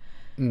of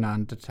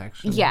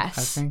non-detection. Yes.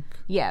 I think.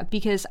 Yeah,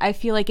 because I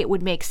feel like it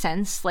would make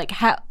sense. Like,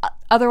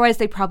 otherwise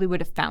they probably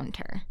would have found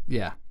her.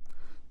 Yeah,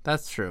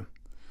 that's true.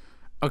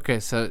 Okay,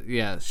 so,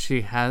 yeah,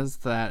 she has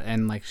that,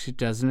 and, like, she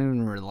doesn't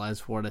even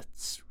realize what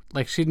it's...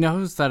 Like, she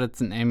knows that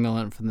it's an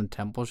amulet from the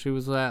temple she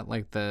was at,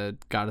 like, the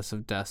Goddess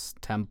of Death's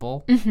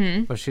temple,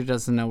 but she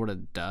doesn't know what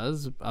it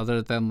does,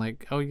 other than,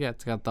 like, oh, yeah,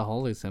 it's got the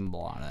holy symbol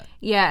on it.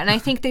 Yeah, and I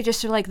think they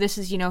just are like, this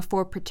is,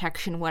 for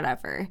protection,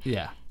 whatever.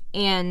 Yeah.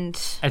 And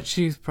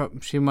she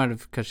might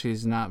have, because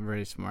she's not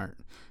very smart.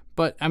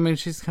 But, I mean,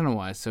 she's kind of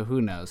wise, so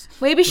who knows?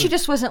 maybe she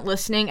just wasn't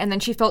listening, and then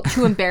she felt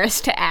too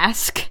embarrassed to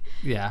ask.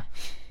 Yeah.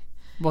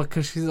 Well,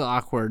 because she's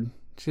awkward.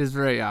 She's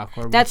very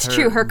awkward. That's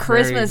true. Her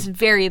charisma is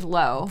very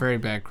low. Very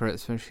bad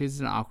charisma.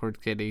 She's an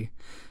awkward kitty.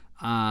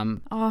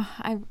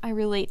 I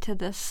relate to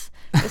this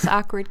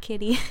awkward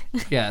kitty.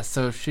 Yeah,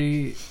 so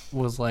she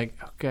was like,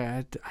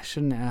 okay, I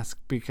shouldn't ask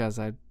because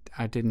I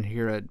didn't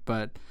hear it,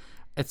 but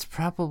it's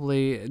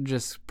probably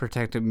just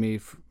protected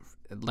me,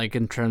 like,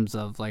 in terms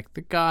of, like,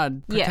 the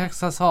God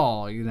protects us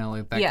all,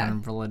 like that kind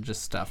of religious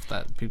stuff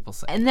that people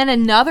say. And then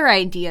another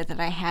idea that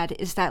I had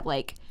is that,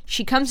 like,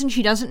 she comes and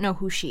she doesn't know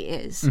who she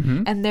is.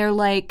 And they're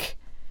like,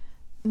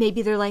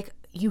 maybe they're like,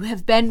 you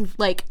have been,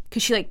 like,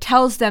 because she, like,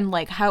 tells them,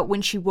 like, how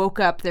when she woke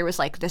up there was,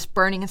 like, this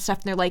burning and stuff,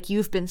 and they're like,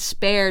 you've been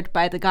spared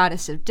by the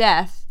Goddess of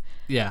Death.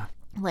 Yeah.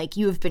 Like,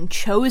 you have been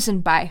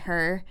chosen by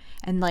her,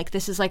 and, like,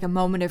 this is, like, a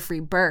moment of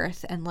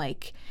rebirth. And,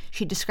 like,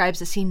 she describes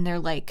the scene, and they're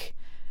like,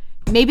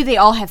 maybe they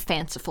all have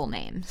fanciful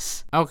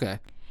names. Okay.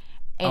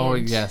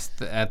 And yes,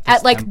 at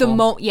like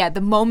temple.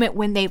 the moment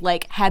when they,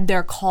 like, had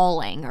their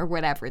calling or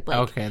whatever. Like,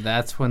 okay,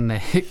 that's when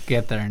they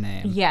get their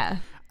name. Yeah.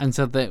 And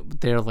so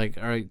they're like,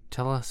 all right,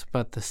 tell us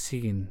about the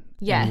scene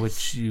Yes. in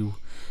which you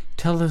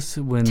tell us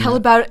when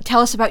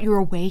Tell us about your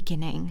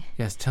awakening.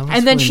 yes, tell us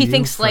And then when she you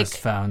thinks, first like,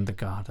 found the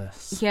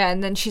goddess. Yeah,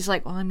 and then she's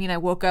like, well, I mean, I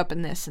woke up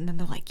in this, and then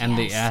they're like, yes, And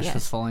the ash yes.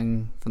 was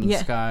falling from the Yeah.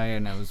 sky,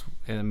 and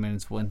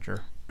it's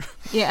winter.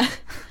 Yeah.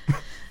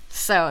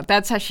 So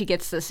that's how she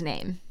gets this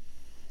name.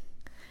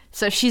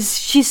 So she's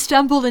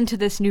stumbled into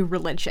this new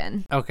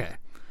religion. Okay.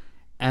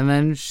 And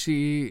then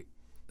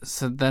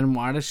so then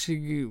why does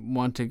she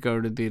want to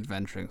go to the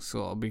adventuring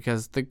school?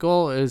 Because the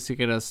goal is to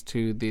get us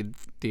to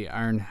the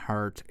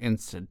Ironheart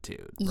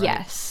Institute, right?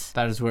 Yes.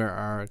 That is where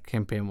our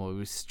campaign will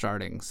be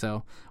starting.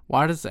 So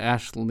why does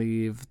Ash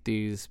leave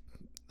these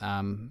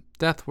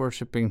death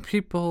worshipping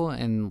people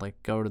and,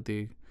 like, go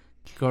to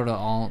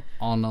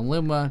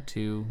Alnaluma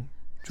to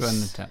join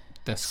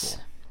the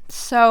school?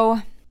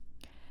 So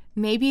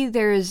maybe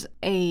there's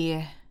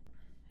it's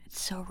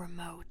so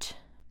remote.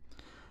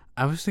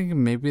 I was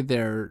thinking maybe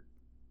they're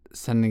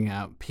sending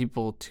out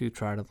people to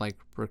try to, like,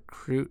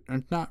 recruit,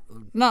 or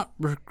not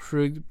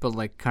recruit, but,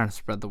 like, kind of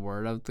spread the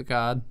word of the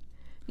god.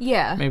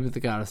 Yeah. Maybe the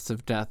Goddess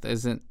of Death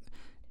isn't.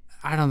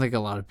 I don't think a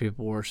lot of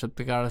people worship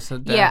the Goddess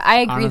of Death. Yeah,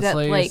 I agree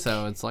honestly, that, like,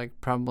 so it's, like,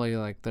 probably,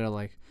 like, they're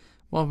like,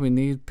 well, we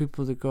need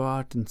people to go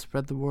out and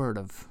spread the word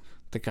of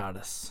the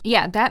goddess.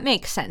 Yeah, that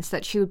makes sense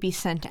that she would be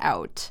sent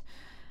out.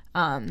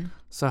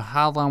 So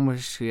how long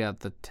was she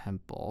at the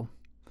temple?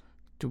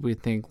 Do we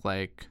think,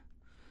 like,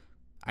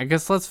 I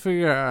guess let's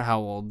figure out how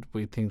old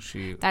we think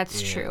she That's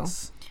is. true.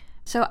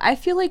 So I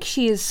feel like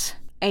she's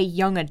a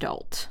young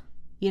adult,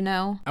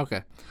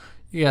 Okay.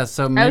 Yeah,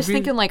 so maybe... I was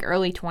thinking, like,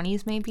 early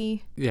 20s,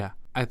 maybe. Yeah,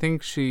 I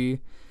think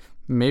she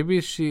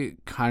maybe she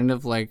kind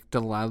of like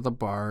Delilah the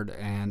Bard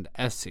and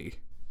Essie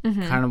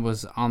kind of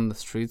was on the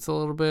streets a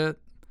little bit.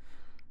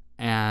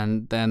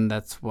 And then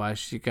that's why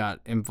she got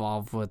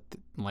involved with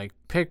like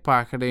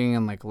pickpocketing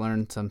and like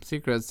learned some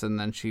secrets. And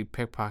then she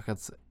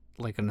pickpockets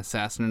like an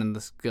assassin in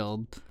this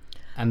guild.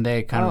 And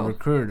they kind of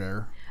recruited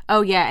her.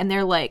 Oh, yeah. And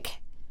they're like,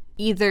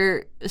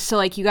 either, so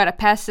like you got to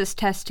pass this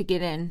test to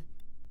get in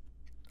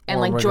and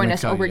or like join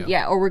us. Or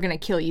we're going to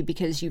kill you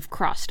because you've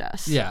crossed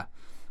us. Yeah.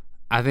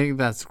 I think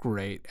that's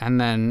great. And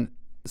then,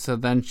 so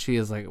then she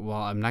is like, well,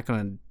 I'm not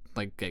going to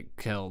like get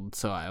killed.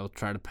 So I will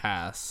try to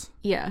pass.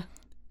 Yeah.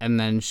 And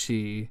then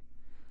she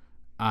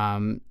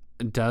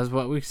does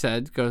what we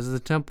said, goes to the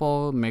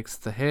temple, makes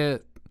the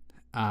hit,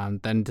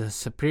 then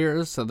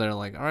disappears. So they're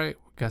like, all right,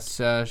 guess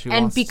she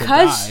wants to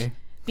die.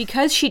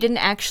 Because she didn't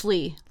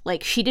actually,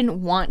 like, she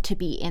didn't want to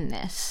be in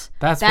this.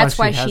 That's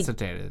why she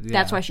hesitated. Yeah.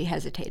 That's why she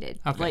hesitated.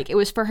 Okay. Like, it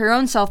was for her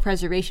own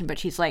self-preservation, but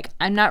she's like,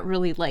 I'm not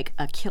really, like,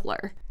 a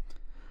killer.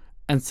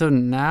 And so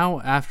now,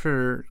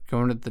 after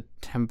going to the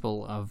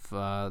temple of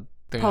the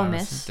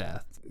goddess of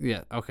death.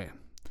 Yeah, okay.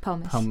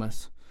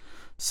 Pomus.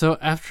 So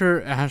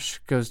after Ash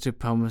goes to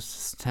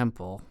Pomus'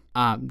 temple,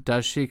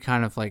 does she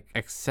kind of like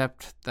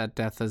accept that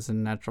death is a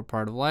natural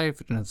part of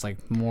life and it's like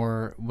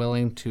more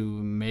willing to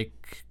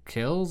make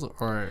kills,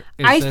 or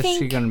is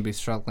she going to be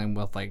struggling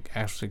with like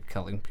actually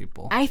killing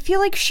people? I feel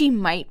like she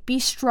might be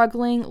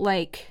struggling.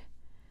 Like,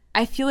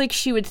 I feel like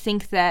she would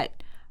think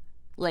that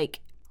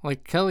like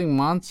killing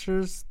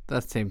monsters,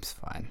 that seems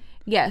fine.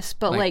 Yes,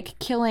 but like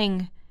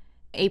killing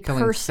a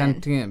person,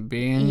 sentient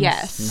beings,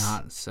 yes,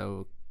 not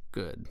so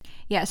good.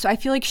 Yeah, so I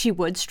feel like she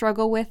would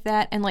struggle with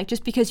that, and like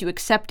just because you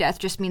accept death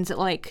just means that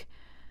like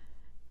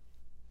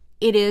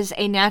it is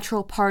a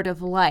natural part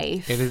of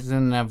life. It is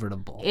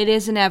inevitable. It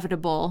is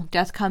inevitable.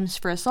 Death comes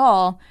for us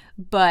all,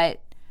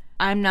 but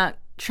I'm not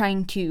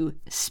trying to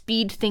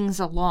speed things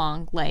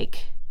along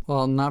like.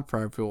 Well, not for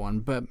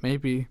everyone, but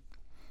maybe,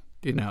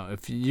 you know,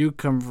 if you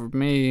come for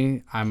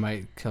me, I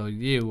might kill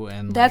you,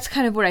 and that's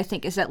kind of what I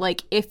think is that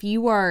like if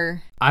you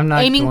are I'm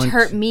not aiming to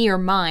hurt me or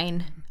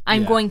mine,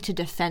 I'm going to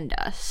defend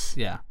us.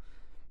 Yeah.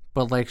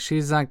 But, like,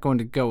 she's not going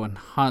to go and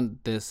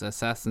hunt this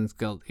Assassin's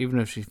Guild, even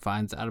if she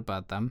finds out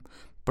about them.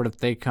 But if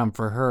they come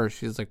for her,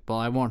 she's like, well,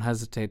 I won't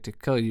hesitate to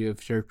kill you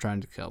if you're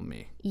trying to kill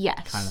me.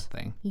 Yes. Kind of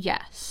thing.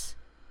 Yes.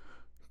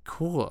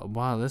 Cool.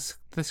 Wow, this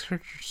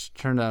character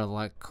turned out a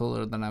lot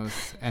cooler than I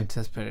was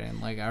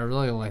anticipating. Like, I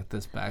really like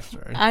this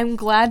backstory. I'm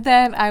glad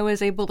that I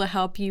was able to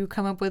help you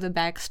come up with a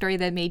backstory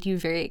that made you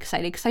very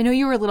excited. Because I know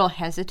you were a little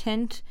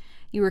hesitant.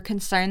 You were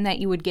concerned that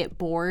you would get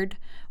bored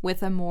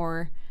with a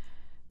more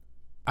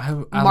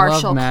I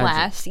martial love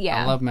class.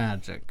 Yeah. I love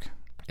magic.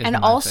 And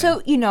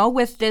also, you know,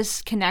 with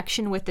this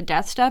connection with the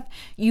death stuff,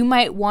 you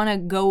might want to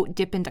go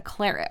dip into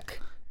cleric.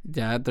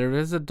 Yeah, there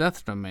is a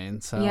death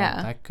domain, so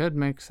that could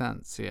make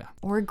sense, yeah.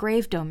 Or a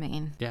grave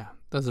domain. Yeah,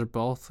 those are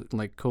both,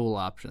 like, cool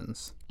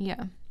options.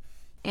 Yeah.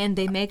 And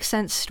they make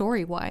sense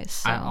story-wise.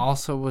 So. I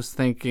also was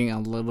thinking a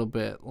little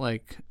bit,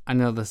 like, I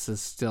know this is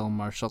still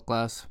martial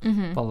class,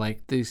 but,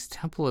 like, these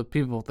Temple of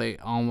People, they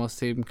almost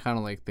seem kind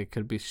of like they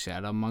could be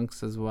shadow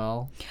monks as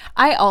well.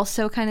 I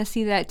also kind of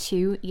see that,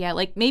 too. Yeah,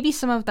 like, maybe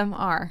some of them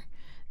are,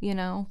 you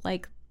know?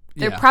 Like,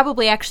 there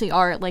probably actually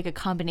are, like, a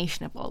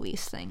combination of all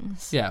these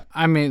things. Yeah,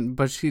 I mean,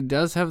 but she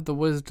does have the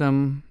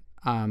wisdom,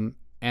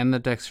 and the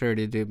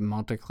dexterity to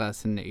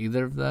multi-class into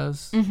either of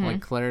those, like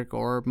cleric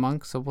or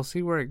monk. So we'll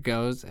see where it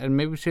goes, and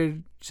maybe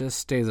she just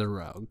stays a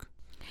rogue.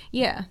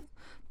 Yeah.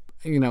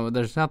 You know,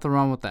 there's nothing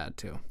wrong with that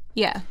too.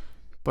 Yeah.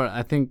 But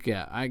I think,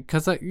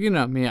 because you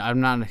know me,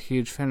 I'm not a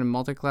huge fan of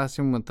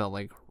multi-classing with the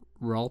like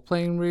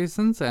role-playing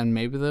reasons, and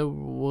maybe there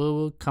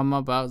will come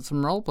about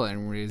some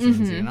role-playing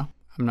reasons. You know,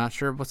 I'm not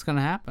sure what's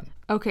gonna happen.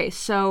 Okay,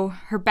 so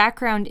her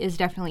background is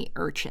definitely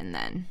urchin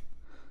then.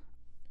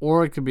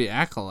 Or it could be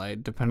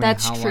acolyte, depending on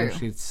how long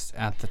she's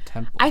at the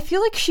temple. I feel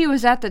like she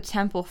was at the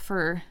temple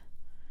for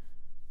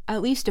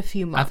at least a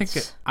few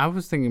months. I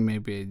was thinking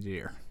maybe a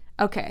year.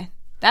 Okay.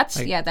 That's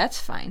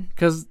fine.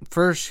 Because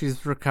first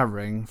she's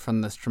recovering from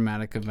this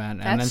traumatic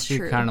event, and then she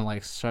kind of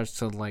like starts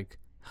to like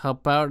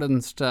help out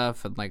and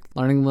stuff, and like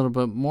learning a little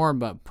bit more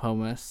about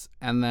Pomus,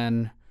 and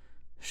then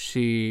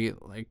she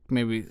like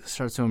maybe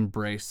starts to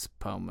embrace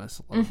Pomus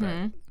a little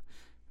bit.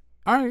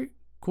 All right.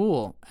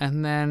 Cool.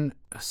 And then,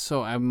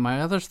 so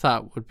my other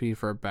thought would be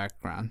for a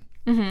background.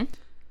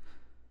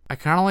 I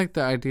kind of like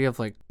the idea of,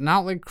 like,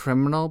 not like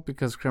criminal,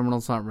 because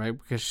criminal's not right,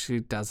 because she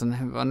doesn't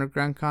have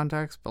underground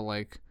contacts, but,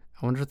 like,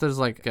 I wonder if there's,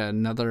 like,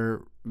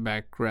 another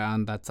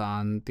background that's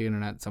on the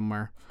internet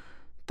somewhere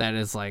that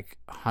is, like,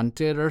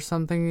 hunted or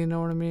something, you know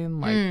what I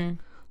mean?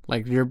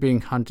 Like you're being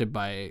hunted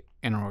by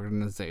an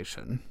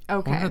organization.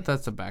 Okay. I wonder if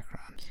that's a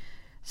background.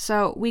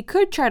 So we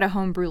could try to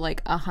homebrew,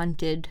 like, a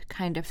hunted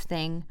kind of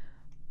thing.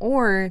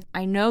 Or,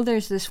 I know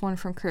there's this one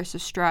from Curse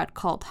of Strahd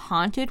called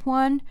Haunted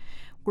One,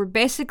 where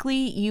basically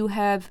you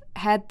have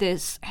had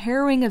this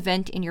harrowing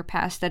event in your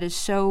past that is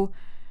so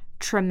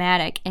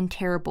traumatic and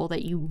terrible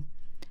that you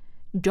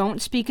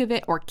don't speak of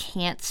it or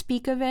can't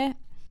speak of it.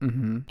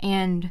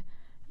 And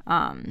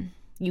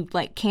you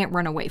like can't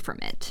run away from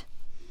it.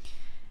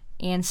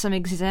 And some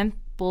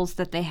examples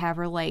that they have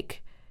are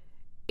like,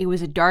 it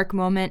was a dark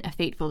moment, a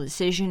fateful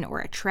decision, or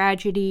a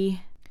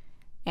tragedy.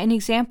 An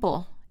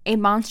example, a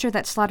monster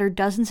that slaughtered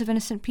dozens of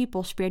innocent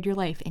people spared your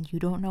life and you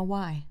don't know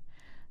why.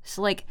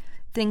 So like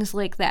things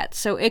like that.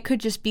 So it could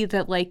just be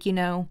that like, you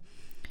know,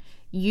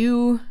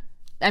 you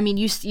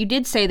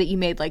did say that you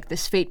made like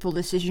this fateful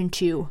decision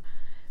to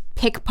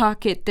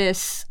pickpocket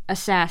this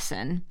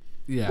assassin.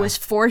 Yeah. Was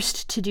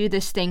forced to do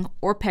this thing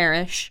or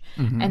perish,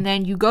 and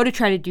then you go to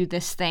try to do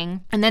this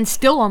thing and then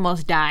still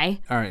almost die.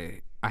 All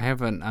right. I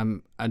have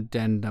an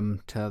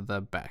addendum to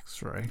the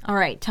backstory. All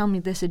right, tell me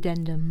this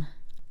addendum.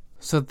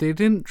 So they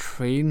didn't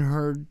train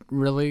her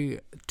really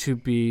to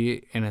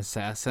be an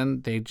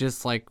assassin. They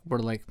just like were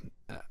like,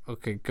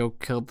 okay, go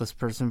kill this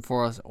person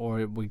for us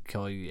or we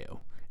kill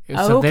you.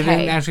 So they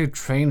didn't actually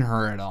train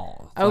her at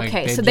all.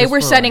 Okay, like, so they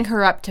were setting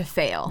her up to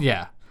fail.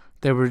 Yeah.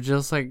 They were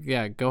just like,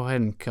 yeah, go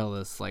ahead and kill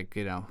this, like,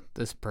 you know,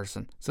 this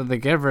person. So they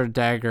gave her a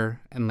dagger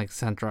and, like,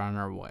 sent her on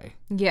her way.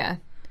 Yeah.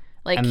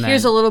 Like, and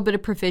here's then, a little bit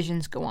of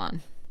provisions, go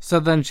on. So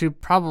then she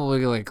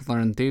probably, like,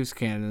 learned thieves'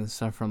 cannon and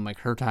stuff from,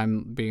 like, her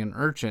time being an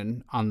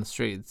urchin on the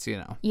streets, you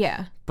know.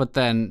 Yeah. But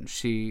then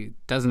she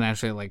doesn't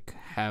actually, like,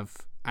 have,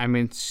 I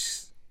mean,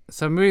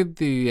 so maybe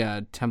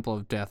the Temple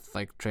of Death,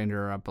 like, trained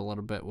her up a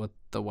little bit with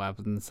the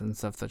weapons and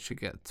stuff that she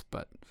gets.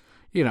 But,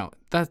 you know,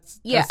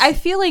 that's... Yeah, I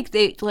feel like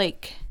they,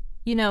 like...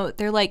 You know,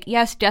 they're like,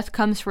 yes, death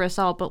comes for us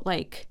all, but,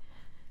 like,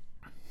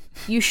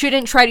 you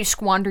shouldn't try to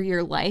squander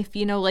your life,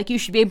 you know? Like, you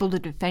should be able to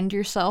defend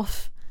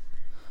yourself.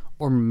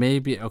 Or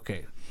maybe,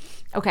 okay.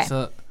 Okay.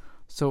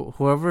 So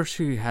whoever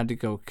she had to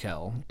go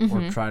kill,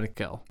 or try to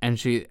kill, and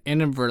she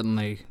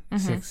inadvertently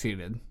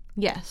succeeded.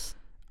 Yes.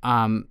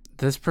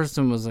 This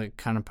person was, like,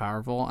 kind of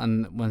powerful,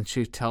 and when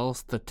she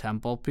tells the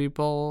temple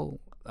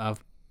people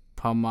of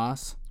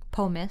Pomis,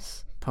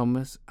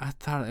 I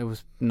thought it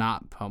was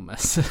not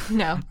Pomis.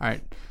 No. All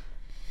right.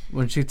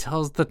 When she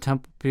tells the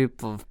temple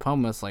people of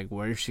Pomis, like,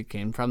 where she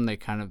came from, they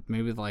kind of,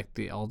 maybe, like,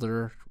 the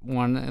elder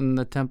one in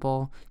the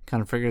temple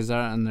kind of figures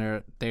out,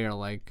 and they are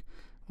like,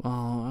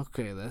 well,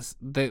 okay,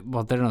 they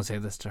don't say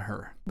this to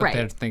her. But right.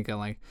 They're thinking,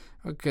 like,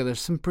 okay, there's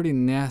some pretty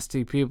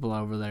nasty people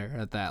over there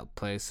at that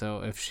place,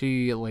 so if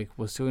she, like,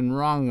 was doing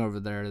wrong over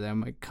there, they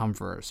might come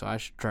for her, so I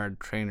should try to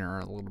train her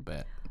a little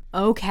bit.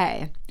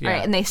 Okay. Yeah. All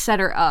right, and they set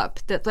her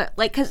up.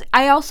 Like, because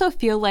I also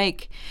feel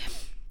like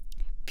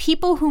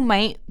people who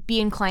might be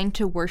inclined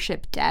to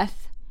worship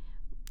death,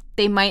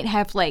 they might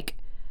have, like,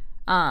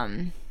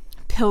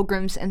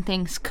 pilgrims and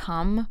things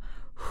come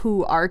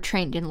who are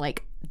trained in,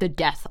 like, the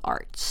death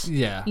arts.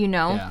 Yeah. You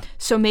know? Yeah.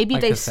 So maybe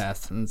like they...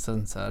 assassins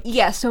and such.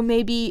 Yeah, so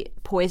maybe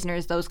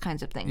poisoners, those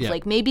kinds of things. Yeah.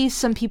 Like, maybe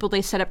some people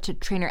they set up to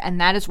train her,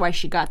 and that is why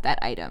she got that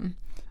item.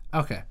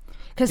 Okay.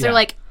 Because they're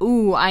like,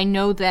 ooh, I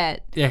know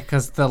that... Yeah,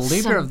 because the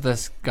leader of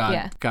this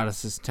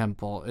goddess's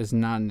temple is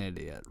not an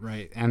idiot,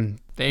 right? And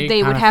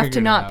they would have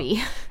to not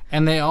be.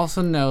 And they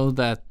also know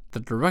that the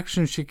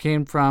direction she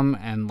came from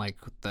and, like,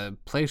 the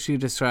place she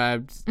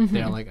described,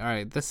 they're like, all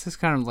right, this is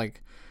kind of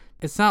like...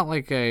 It's not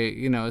like a,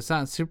 you know, it's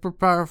not a super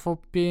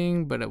powerful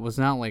being, but it was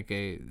not like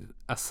a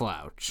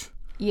slouch.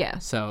 Yeah.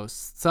 So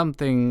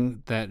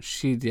something that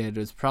she did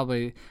was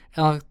probably...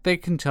 And, like, they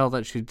can tell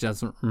that she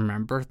doesn't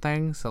remember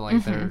things, so,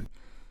 like, they're...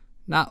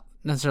 Not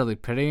necessarily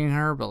pitying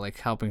her, but, like,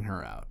 helping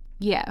her out.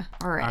 Yeah,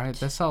 all right.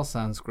 This all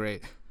sounds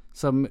great.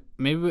 So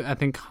maybe I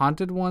think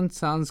Haunted One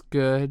sounds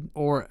good,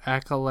 or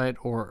Acolyte,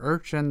 or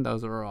Urchin.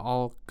 Those are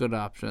all good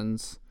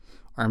options.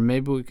 Or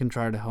maybe we can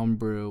try to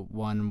homebrew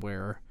one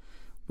where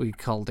we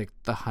called it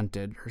the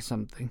Hunted or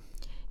something.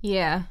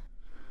 Yeah.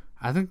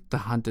 I think the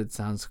Hunted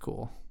sounds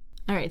cool.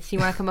 All right, so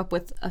you want to come up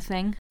with a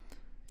thing?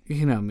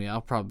 You know me,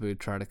 I'll probably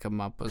try to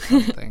come up with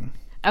something.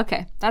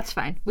 Okay, that's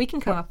fine. We can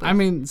come up with... I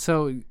mean,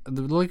 so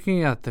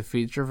looking at the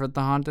feature for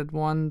the Haunted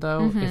One,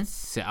 though, it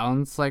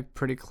sounds like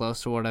pretty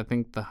close to what I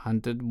think the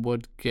Hunted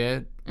would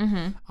get.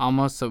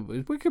 Almost, so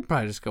we could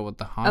probably just go with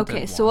the Haunted one.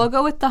 Okay, so we'll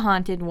go with the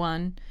Haunted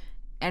One,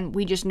 and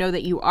we just know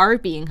that you are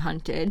being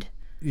hunted.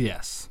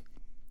 Yes.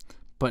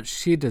 But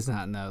she does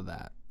not know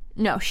that.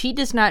 No, she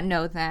does not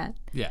know that.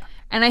 Yeah.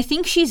 And I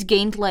think she's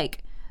gained,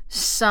 like,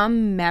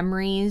 some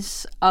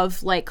memories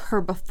of, like,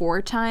 her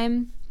before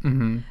time.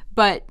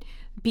 But...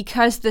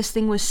 because this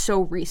thing was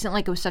so recent,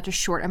 like it was such a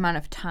short amount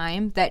of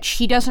time, that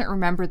she doesn't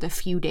remember the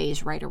few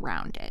days right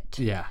around it.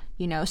 Yeah.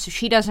 You know, so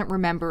she doesn't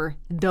remember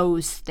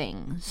those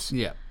things.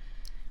 Yeah.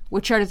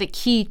 Which are the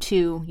key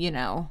to, you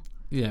know,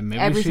 yeah,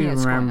 maybe she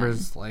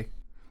remembers, like,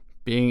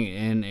 being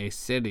in a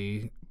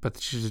city, but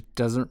she just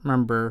doesn't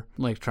remember,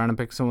 like, trying to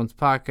pick someone's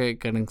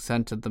pocket, getting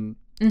sent to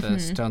the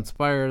stone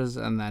spires,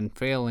 and then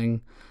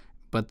failing,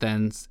 but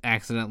then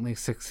accidentally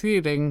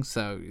succeeding,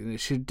 so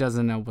she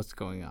doesn't know what's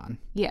going on.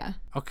 Yeah.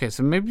 Okay,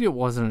 so maybe it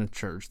wasn't a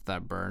church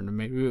that burned.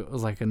 Maybe it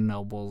was like a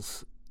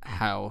noble's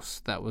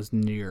house that was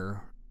near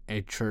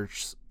a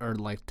church or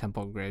like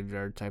temple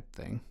graveyard type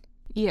thing.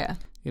 Yeah.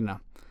 You know.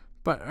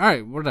 But, all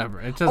right, whatever.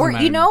 It doesn't matter.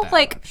 Or, you know,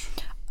 like, much.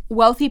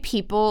 Wealthy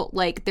people,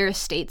 like, their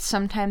estates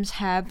sometimes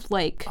have,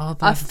 like,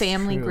 a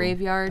family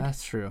graveyard.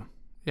 That's true.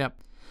 Yep.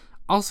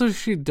 Also,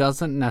 she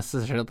doesn't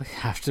necessarily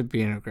have to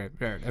be in a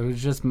graveyard. It was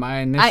just my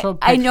initial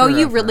picture I know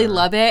you of really her.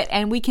 love it,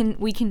 and we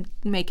can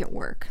make it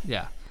work.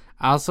 Yeah.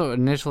 Also,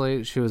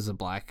 initially, she was a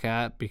black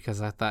cat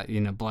because I thought,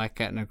 black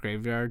cat in a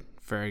graveyard,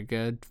 very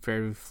good,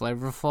 very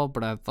flavorful,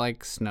 but I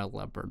like snow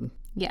leopard.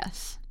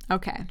 Yes.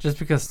 Okay. Just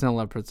because snow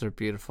leopards are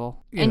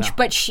beautiful.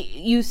 But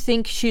you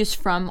think she's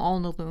from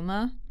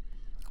Alnaluma?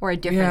 Or a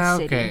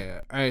different city? Yeah, okay.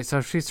 All right, so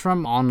she's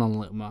from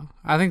Alnaluma.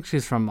 I think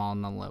she's from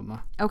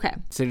Alnaluma. Okay.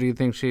 So do you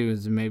think she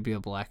was maybe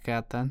a black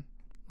cat then?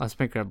 Let's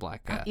make her a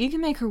black cat. You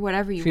can make her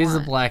whatever you want. She's a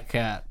black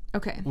cat.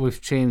 Okay. We've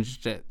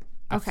changed it.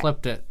 I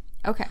flipped it.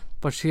 Okay.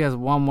 But she has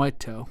one white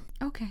toe.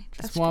 Okay.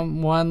 Just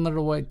one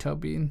little white toe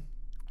bean.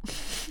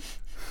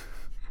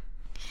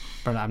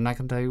 But I'm not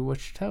going to tell you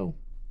which toe.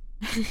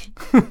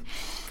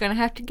 Gonna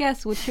have to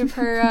guess which of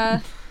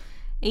her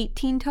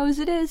 18 toes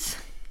it is.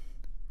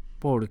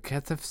 Whoa, do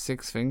cats have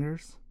 6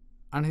 fingers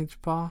on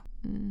each paw?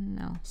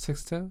 No.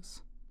 6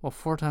 toes? Well,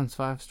 4 times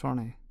 5 is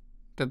 20.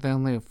 Did they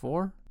only have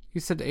 4?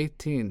 You said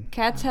 18.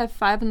 Cats have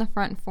 5 in the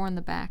front and 4 in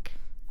the back.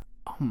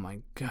 Oh my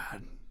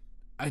god.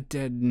 I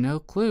did no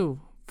clue.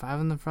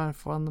 5 in the front,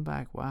 4 in the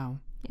back. Wow.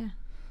 Yeah.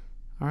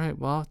 Alright,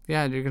 well,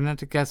 yeah, you're gonna have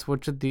to guess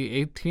which of the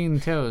 18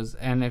 toes.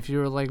 And if you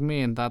were like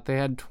me and thought they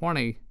had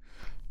 20,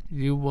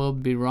 you will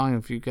be wrong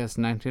if you guess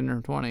 19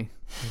 or 20.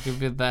 I'll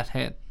give you that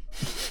hint.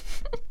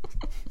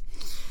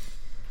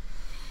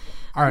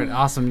 Alright,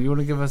 awesome. You want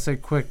to give us a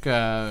quick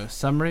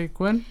summary,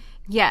 Quinn?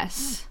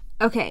 Yes.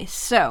 Okay,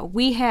 so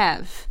we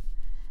have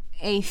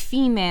a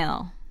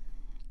female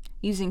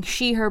using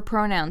she, her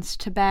pronouns,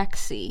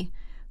 Tabaxi,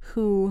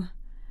 who,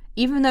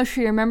 even though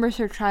she remembers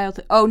her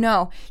childhood... Oh,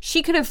 no.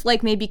 She could have,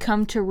 maybe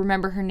come to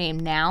remember her name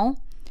now,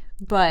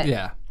 but...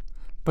 Yeah.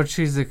 But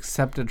she's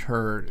accepted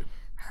her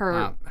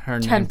temple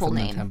name from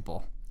name. the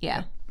temple.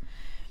 Yeah.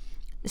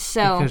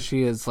 So... Because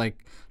she is,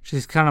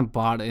 she's kind of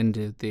bought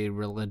into the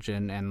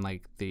religion and,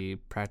 the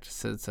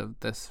practices of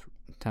this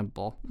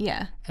temple.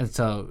 Yeah. And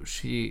so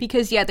she...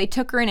 Because, they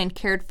took her in and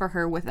cared for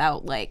her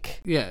without,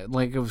 Yeah,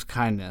 it was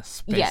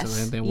kindness, basically.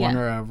 Yes, They won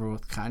her over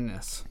with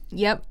kindness.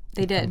 Yep,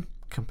 they did.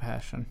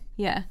 Compassion.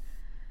 Yeah.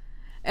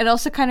 It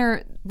also kind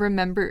of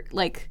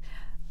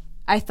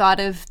I thought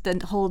of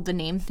the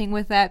name thing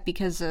with that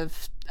because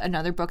of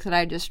another book that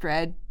I just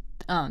read,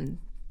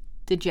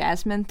 The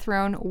Jasmine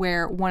Throne,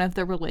 where one of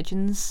the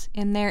religions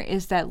in there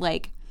is that,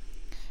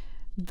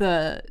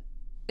 the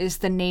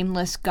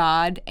nameless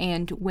god,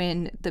 and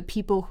when the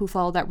people who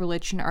follow that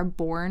religion are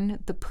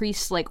born, the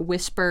priests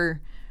whisper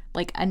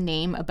a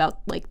name about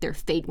their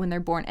fate when they're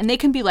born, and they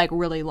can be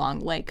really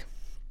long.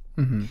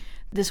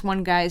 This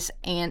one guy's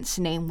aunt's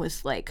name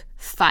was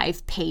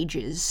 5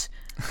 pages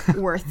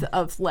worth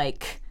of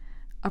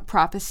a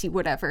prophecy,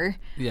 whatever,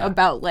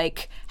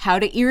 about how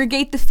to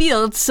irrigate the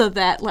fields so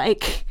that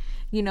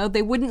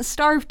they wouldn't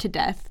starve to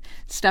death,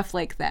 stuff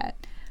like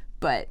that.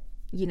 But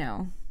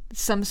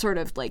some sort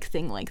of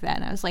thing like that,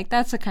 and I was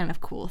that's a kind of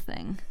cool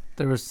thing.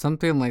 There was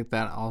something like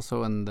that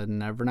also in the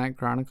Nevernight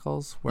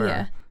Chronicles,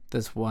 where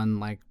this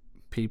one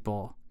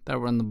people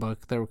that were in the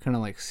book, they were kind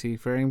of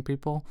seafaring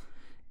people,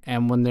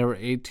 and when they were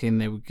 18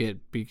 they would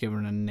be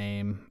given a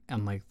name,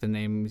 and the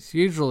names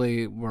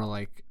usually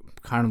were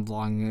kind of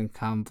long and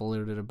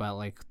convoluted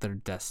about their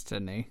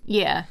destiny.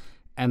 Yeah.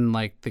 And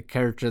the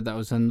character that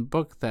was in the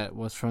book that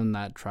was from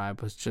that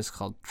tribe was just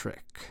called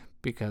Trick,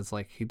 because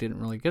he didn't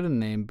really get a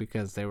name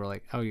because they were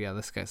oh yeah,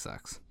 this guy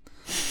sucks,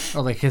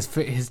 or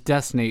his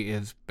destiny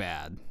is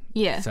bad.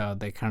 Yeah. So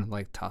they kind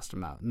of tossed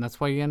him out, and that's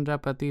why you end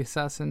up at the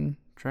assassin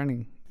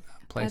training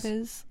place. That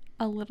is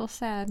a little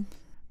sad.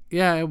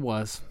 Yeah, it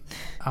was.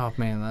 Oh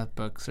man, that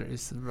book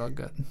series is real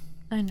good.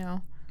 I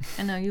know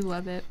you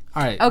love it.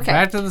 All right. Okay.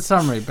 Back to the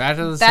summary. Back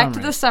to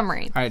the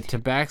summary. All right.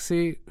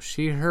 Tabaxi,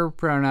 she, her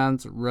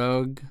pronouns.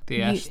 Rogue.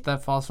 The ash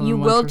that falls from the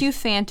winters. You will do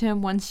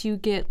Phantom once you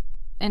get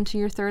into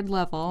your 3rd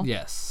level.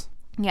 Yes.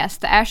 Yes,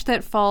 the ash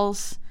that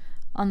falls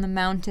on the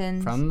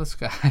mountains. From the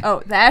sky.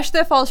 Oh, the ash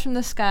that falls from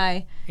the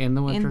sky. In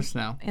the winter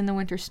snow. In the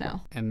winter snow.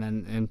 And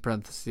then in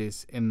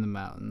parentheses, in the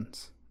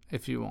mountains,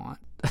 if you want.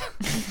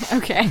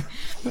 Okay.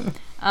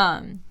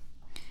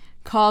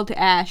 Called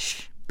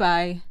Ash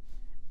by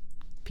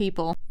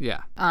people.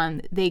 Yeah.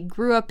 They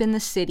grew up in the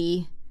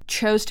city,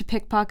 chose to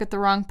pickpocket the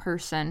wrong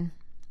person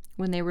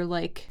when they were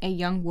a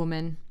young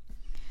woman.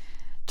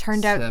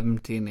 Turned out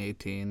 17,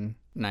 18,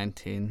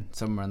 19,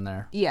 somewhere in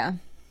there. Yeah.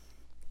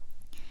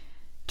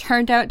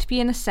 Turned out to be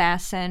an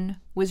assassin,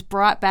 was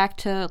brought back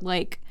to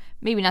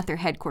maybe not their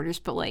headquarters,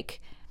 but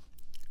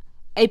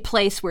a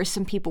place where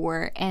some people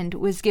were, and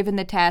was given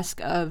the task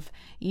of,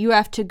 you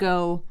have to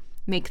go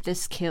make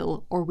this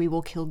kill or we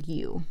will kill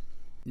you.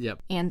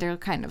 Yep. And they're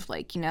kind of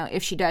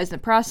if she dies in the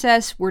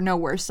process, we're no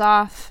worse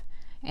off,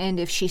 and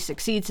if she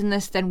succeeds in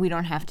this, then we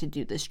don't have to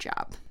do this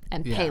job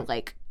and pay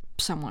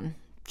someone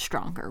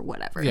stronger,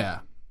 whatever. Yeah.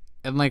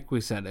 And like we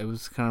said, it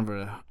was kind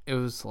of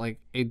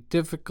a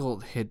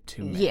difficult hit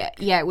to make.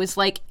 Yeah, it was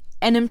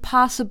an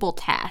impossible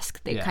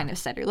task, they kind of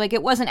said her.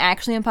 It wasn't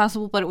actually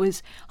impossible, but it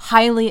was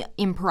highly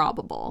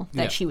improbable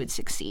that she would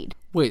succeed.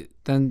 Wait,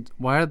 then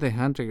why are they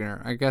hunting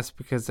her? I guess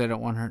because they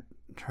don't want her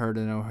her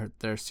to know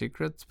their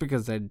secrets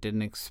because they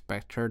didn't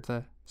expect her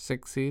to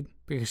succeed.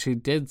 Because she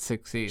did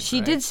succeed.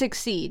 She did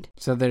succeed.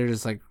 So they're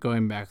just like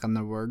going back on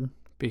their word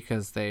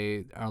because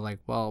they are like,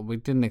 well, we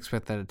didn't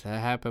expect that to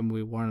happen.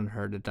 We wanted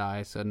her to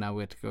die, so now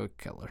we have to go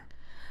kill her.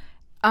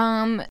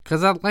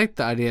 Because I like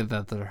the idea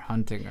that they're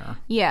hunting her.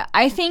 Yeah,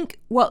 I think,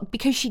 well,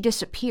 because she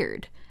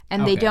disappeared.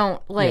 And they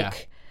don't,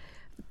 like,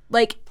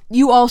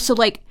 you also,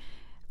 like,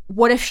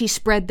 what if she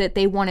spread that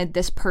they wanted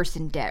this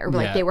person dead? Or,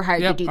 like, they were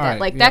hired to do that. Right.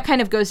 Like, that kind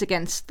of goes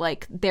against,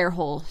 like, their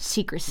whole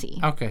secrecy.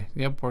 Okay,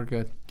 yep, we're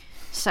good.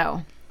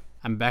 So.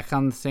 I'm back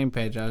on the same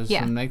page. I was just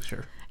going to make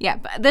sure. Yeah,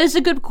 but that is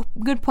a good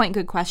point,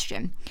 good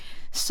question.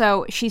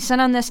 So, she's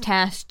sent on this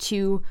task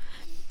to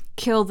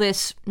kill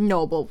this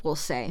noble, we'll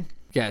say.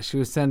 Yeah, she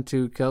was sent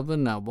to kill the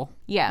noble.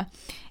 Yeah.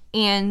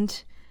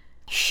 And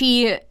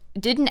she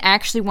didn't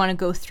actually want to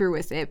go through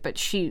with it, but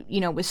she,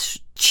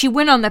 she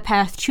went on the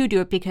path to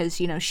do it because,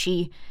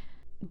 she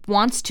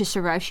wants to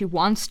survive. She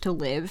wants to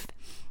live.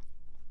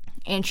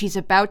 And she's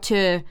about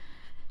to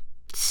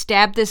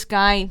stab this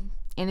guy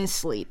in his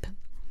sleep.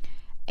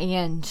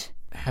 And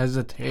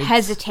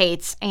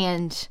hesitates,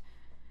 and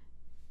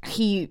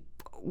he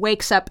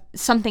wakes up.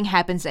 Something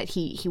happens that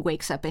he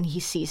wakes up and he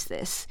sees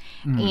this.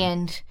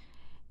 And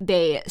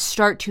they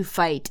start to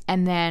fight,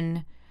 and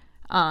then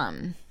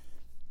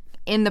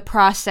in the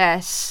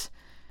process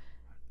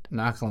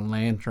knock a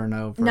lantern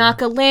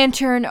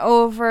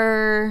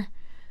over,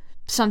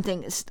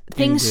 things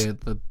into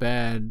the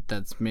bed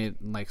that's made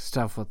like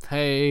stuff with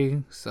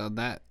hay, so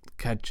that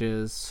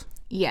catches.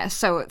 Yeah,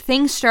 so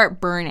things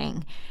start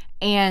burning,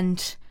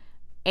 and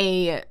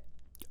a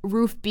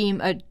roof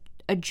beam,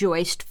 a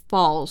joist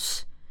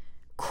falls,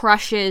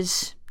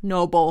 crushes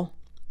Noble.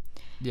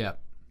 Yeah.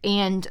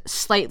 And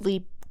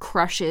slightly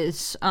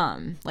crushes,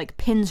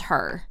 pins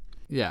her.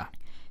 Yeah.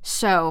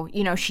 So,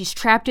 she's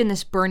trapped in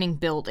this burning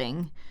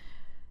building,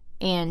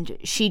 and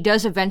she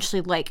does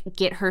eventually,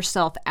 get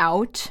herself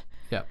out.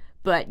 Yep.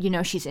 But,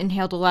 she's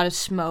inhaled a lot of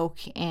smoke,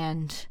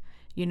 and,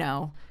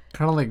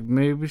 kind of like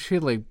maybe she,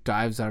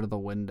 dives out of the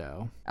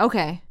window.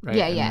 Okay. Right?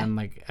 Yeah, and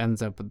then,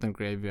 ends up in the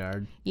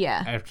graveyard.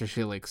 Yeah. After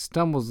she,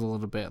 stumbles a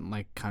little bit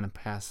and, kind of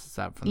passes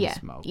out from the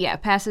smoke. Yeah,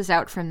 passes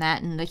out from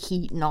that and the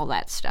heat and all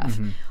that stuff.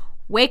 Mm-hmm.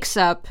 Wakes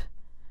up,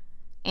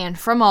 and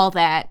from all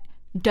that,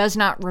 does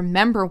not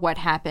remember what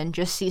happened,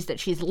 just sees that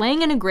she's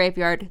laying in a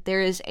graveyard.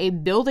 There is a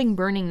building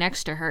burning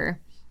next to her,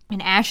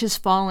 and ashes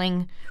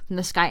falling from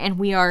the sky, and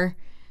we are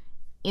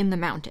in the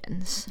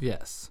mountains.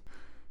 Yes.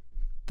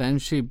 Then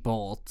she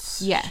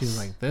bolts. Yes. She's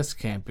like, this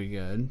can't be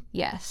good.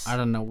 Yes. I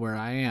don't know where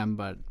I am,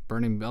 but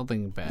burning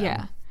building bad.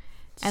 Yeah.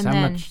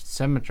 And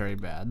cemetery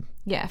bad.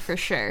 Yeah, for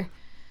sure.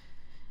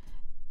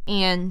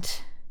 And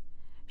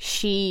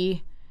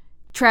she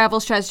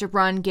travels, tries to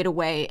run, get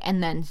away,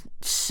 and then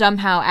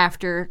somehow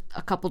after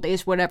a couple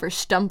days, whatever,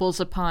 stumbles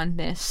upon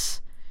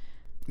this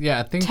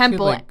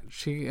temple.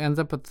 She ends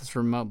up at this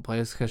remote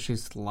place because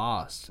she's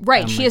lost.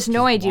 Right, she has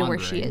no idea where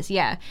she is,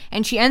 yeah.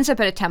 And she ends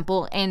up at a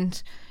temple,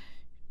 and,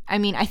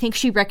 I think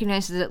she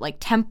recognizes that,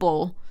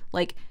 temple,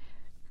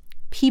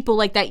 people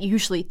like that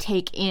usually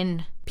take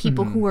in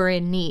people who are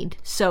in need.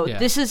 So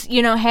this is,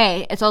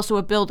 hey, it's also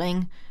a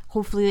building.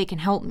 Hopefully they can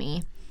help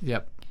me.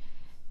 Yep.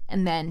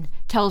 And then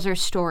tells her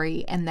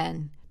story, and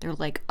then they're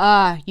like,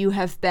 you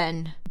have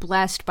been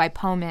blessed by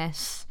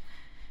Pomis.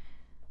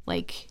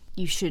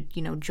 You should,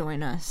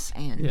 join us.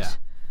 And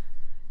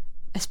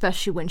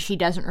especially when she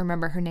doesn't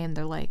remember her name,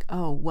 they're like,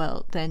 oh,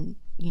 well, then,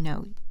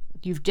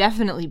 you've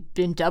definitely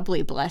been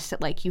doubly blessed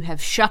that, you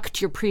have shucked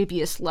your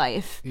previous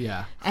life.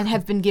 Yeah. And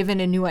have been given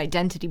a new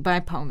identity by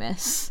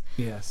Pomis.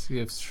 Yes, you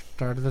have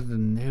started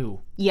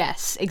anew.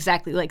 Yes,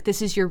 exactly.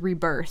 This is your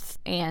rebirth.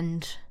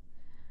 And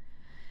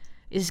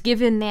is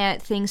given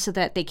that thing so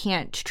that they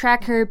can't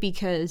track her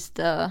because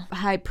the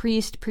high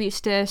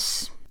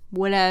priestess,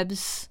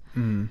 whatevs,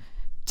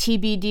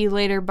 TBD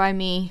later by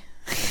me,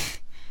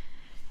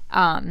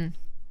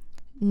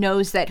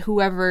 knows that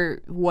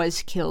whoever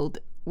was killed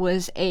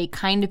was a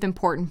kind of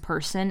important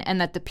person, and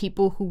that the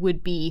people who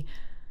would be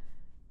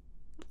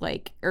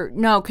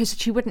because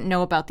she wouldn't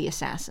know about the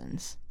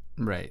assassins.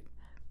 Right.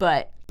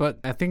 But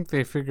I think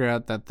they figure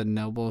out that the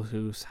noble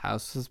whose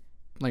house is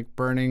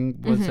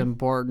burning was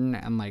important,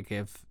 and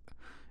if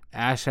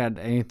Ash had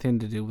anything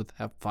to do with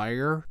that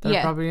fire,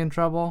 they're probably in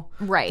trouble.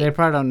 Right. They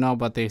probably don't know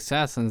about the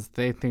assassins.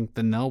 They think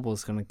the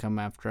noble's going to come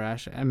after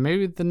Ash, and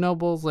maybe the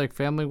noble's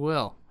family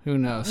will. Who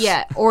knows?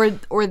 Yeah, or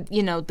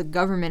the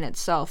government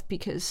itself,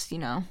 because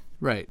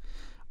Right.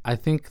 I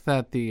think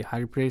that the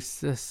high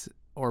priestess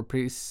or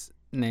priest's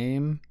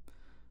name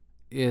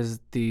is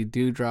the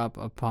dewdrop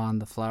upon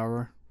the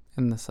flower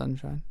in the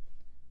sunshine.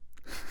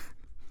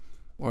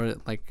 Or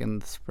in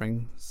the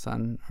spring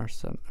sun or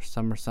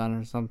summer sun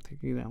or something,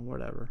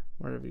 whatever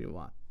you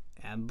want.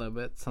 Ad-lib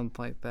it,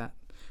 something like that.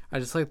 I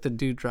just like the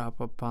dewdrop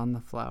upon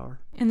the flower.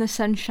 In the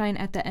sunshine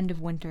at the end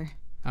of winter.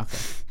 Okay.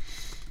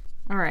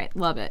 All right,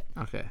 love it.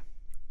 Okay.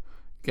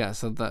 Yeah,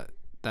 so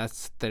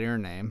that's their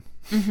name.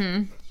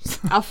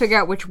 Mm-hmm. I'll figure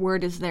out which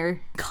word is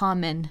their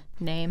common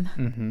name.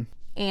 Mm-hmm.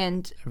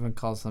 And everyone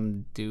calls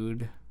them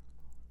dude.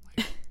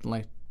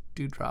 like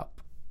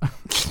Dewdrop?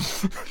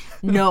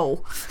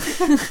 No.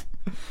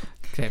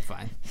 Okay,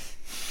 fine.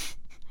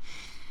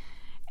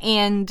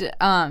 And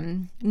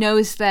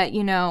knows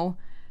that,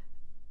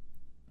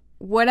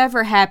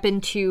 whatever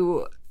happened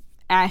to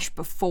Ash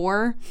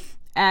before,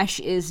 Ash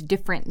is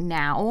different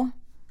now.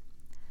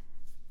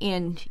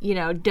 And,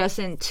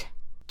 doesn't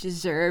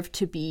deserve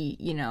to be,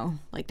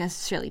 like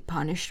necessarily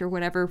punished or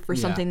whatever for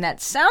something that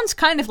sounds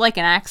kind of like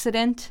an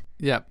accident.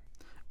 Yep.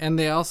 And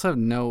they also have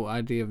no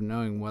idea of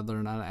knowing whether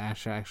or not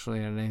Ash actually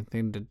had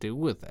anything to do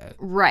with it.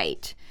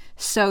 Right.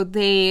 So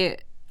they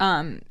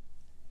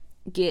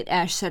get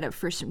Ash set up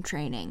for some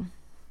training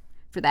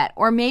for that.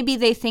 Or maybe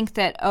they think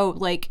that,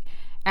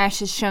 Ash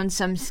has shown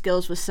some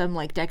skills with some,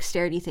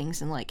 dexterity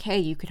things and, hey,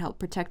 you could help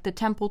protect the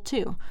temple,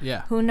 too.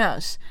 Yeah. Who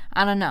knows?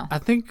 I don't know. I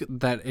think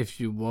that if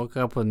you woke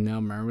up with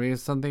no memory or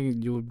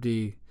something, you would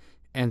be,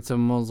 and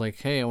someone was like,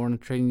 hey, I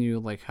want to train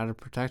you, how to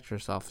protect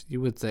yourself.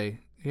 You would say,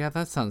 yeah,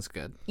 that sounds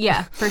good.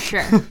 Yeah, for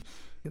sure.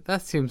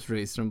 That seems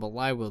reasonable.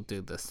 I will do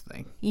this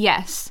thing.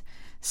 Yes.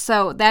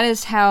 So that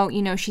is how,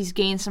 she's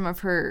gained some of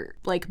her,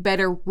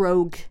 better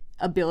rogue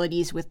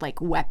abilities with,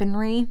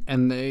 weaponry.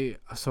 And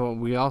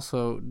we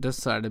also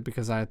decided,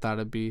 because I thought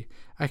I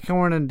kind of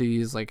wanted to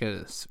use,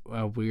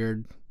 a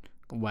weird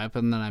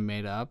weapon that I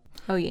made up.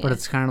 Oh, yeah. But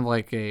it's kind of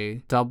like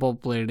a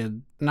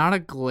double-bladed, not a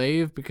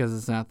glaive because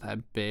it's not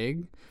that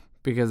big,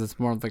 because it's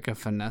more of like a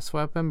finesse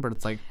weapon, but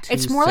it's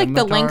it's more like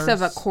the length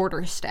of a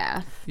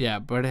quarterstaff. Yeah,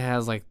 but it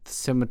has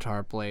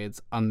scimitar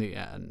blades on the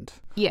end.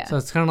 Yeah. So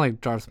it's kind of like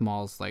Darth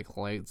Maul's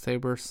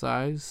lightsaber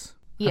size.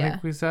 Yeah. I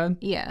think we said.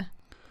 Yeah.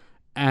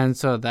 And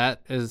so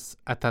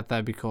I thought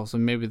that'd be cool. So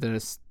maybe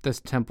this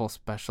temple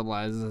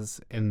specializes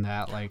in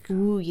that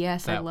Ooh,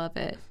 yes, that I love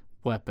it.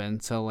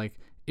 weapon. So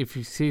if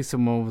you see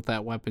someone with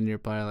that weapon, you're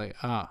probably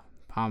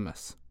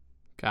Thomas.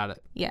 Got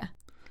it. Yeah.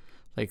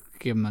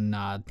 Give him a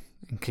nod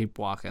and keep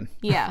walking.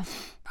 Yeah.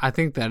 I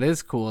think that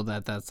is cool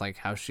that's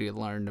how she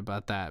learned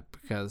about that,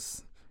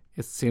 because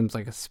it seems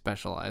like a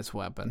specialized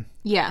weapon.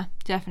 Yeah,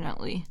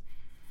 definitely.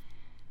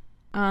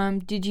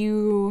 Did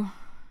you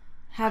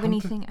have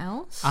anything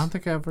else? I don't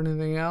think I have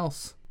anything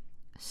else.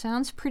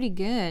 Sounds pretty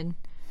good.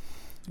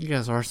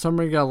 Yes, our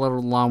summary got a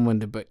little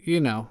long-winded, but you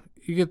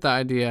get the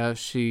idea.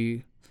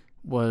 She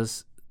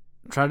was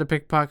trying to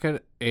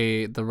pickpocket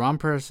the wrong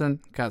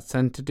person, got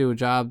sent to do a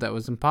job that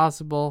was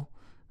impossible,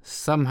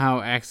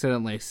 somehow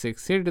accidentally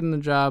succeeded in the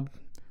job,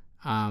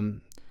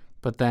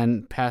 but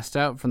then passed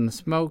out from the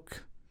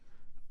smoke,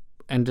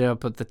 ended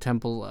up at the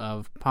Temple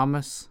of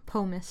Pomus.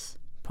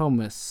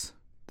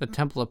 The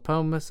Temple of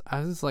Pomus. I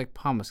was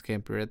Pomus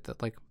can't be right. That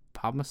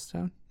Pomus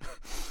stone?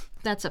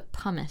 That's a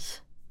pumice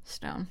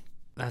stone.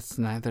 That's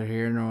neither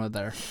here nor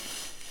there.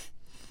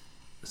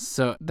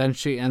 So then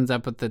she ends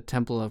up at the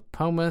Temple of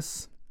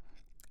Pomus,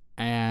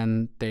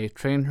 and they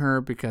train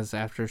her because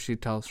after she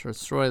tells her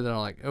story, they're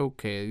like,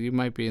 okay, you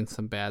might be in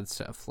some bad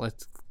stuff.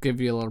 Let's give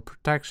you a little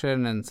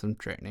protection and some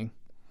training.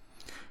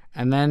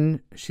 And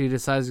then she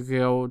decides to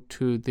go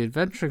to the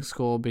adventuring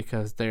school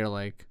because they're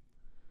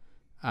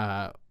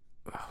I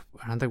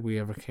don't think we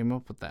ever came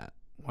up with that.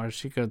 Why did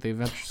she go to the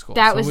adventure school?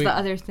 That was the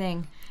other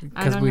thing.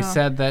 Because we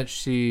said that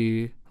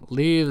she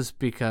leaves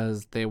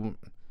because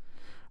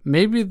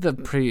maybe the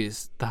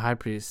high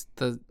priest,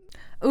 the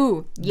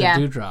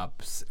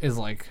Dewdrops is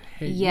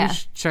hey, you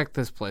should check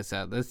this place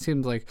out. That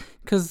seems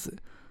because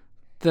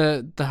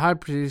the high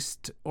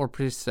priest or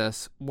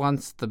priestess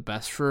wants the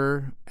best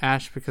for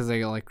Ash because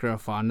they grow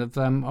fond of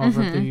them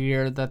over the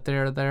year that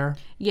they're there.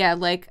 Yeah,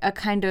 a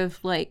kind of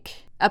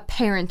a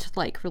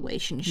parent-like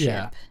relationship.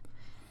 Yeah.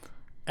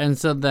 And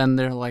so then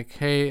they're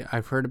hey,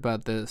 I've heard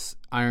about this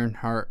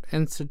Ironheart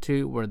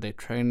Institute where they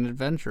train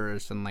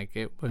adventurers, and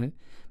it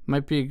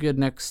might be a good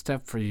next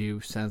step for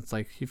you since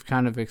you've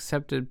kind of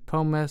accepted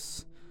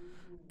Pomus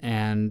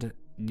and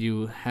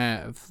you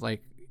have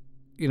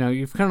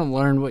you've kind of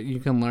learned what you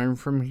can learn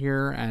from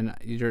here, and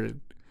you're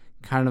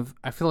kind of,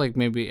 I feel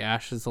maybe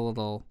Ash is a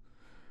little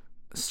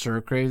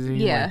stir crazy.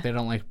 Yeah. They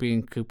don't like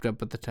being cooped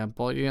up at the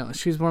temple.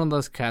 She's one of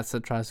those cats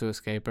that tries to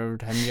escape every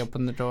time you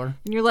open the door.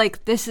 And you're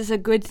this is a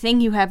good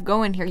thing you have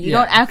going here. You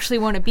don't actually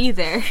want to be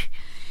there.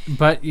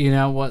 But you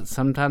know what?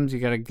 Sometimes you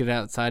got to get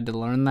outside to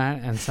learn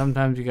that, and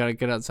sometimes you got to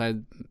get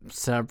outside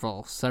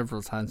several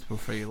times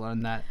before you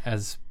learn that,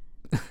 as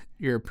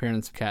your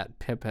parents' cat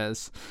Pip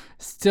has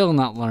still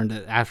not learned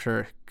it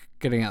after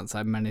getting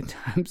outside many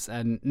times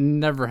and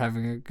never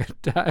having a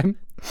good time.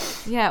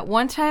 Yeah,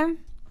 one time,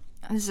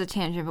 this is a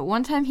tangent, but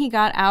one time he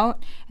got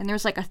out and there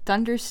was a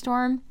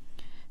thunderstorm,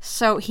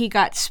 so he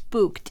got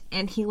spooked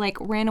and he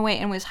ran away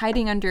and was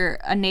hiding under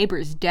a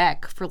neighbor's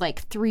deck for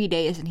 3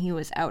 days, and he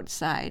was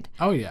outside.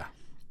 Oh yeah.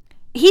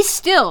 He's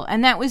still,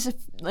 and that was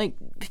a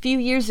few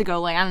years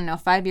ago, I don't know,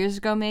 5 years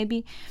ago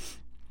maybe.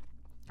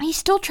 He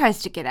still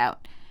tries to get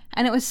out.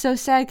 And it was so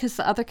sad because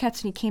the other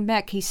cats, when he came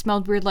back, he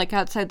smelled weird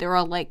outside. They were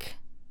all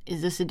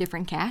is this a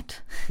different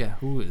cat? Yeah,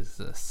 who is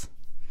this?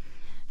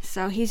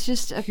 So he's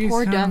just a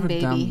poor dumb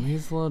baby.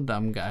 He's a little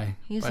dumb guy.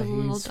 He's a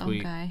little dumb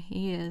guy.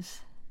 He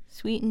is.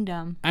 Sweet and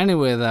dumb.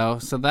 Anyway, though,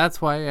 so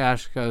that's why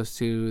Ash goes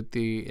to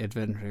the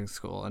adventuring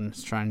school and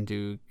is trying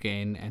to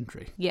gain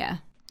entry. Yeah.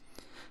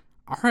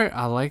 All right,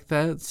 I like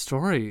that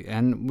story.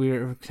 And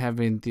we're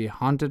having the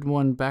haunted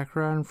one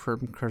background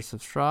from Curse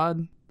of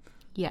Strahd.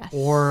 Yes.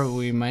 Or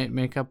we might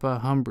make up a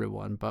homebrew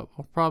one, but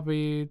we'll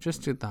probably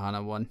just do the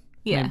haunted one.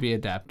 Yeah. Maybe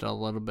adapt it a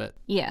little bit.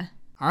 Yeah.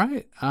 All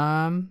right.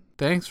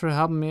 Thanks for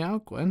helping me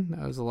out, Gwen.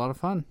 That was a lot of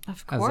fun.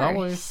 Of course. As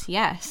always.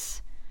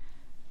 Yes.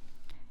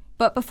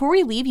 But before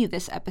we leave you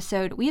this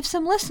episode, we have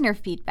some listener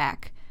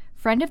feedback.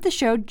 Friend of the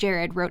show,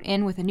 Jared, wrote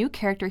in with a new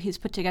character he's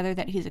put together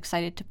that he's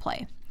excited to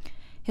play.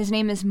 His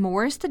name is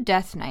Mors the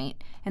Death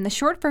Knight, and the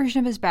short version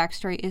of his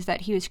backstory is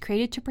that he was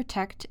created to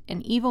protect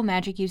an evil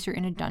magic user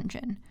in a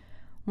dungeon.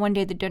 One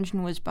day the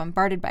dungeon was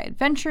bombarded by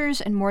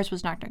adventurers, and Mors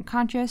was knocked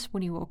unconscious.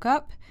 When he woke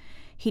up,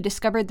 he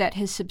discovered that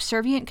his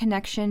subservient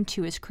connection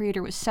to his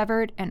creator was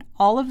severed, and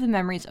all of the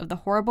memories of the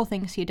horrible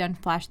things he had done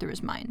flashed through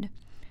his mind.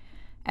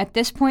 At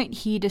this point,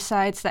 he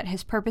decides that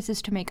his purpose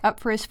is to make up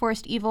for his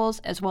forced evils,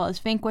 as well as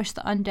vanquish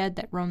the undead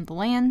that roamed the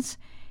lands,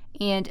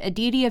 and a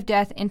deity of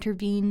death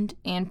intervened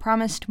and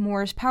promised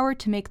Mors power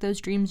to make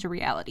those dreams a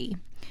reality.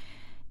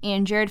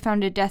 And Jared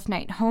found a Death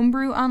Knight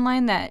homebrew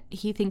online that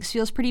he thinks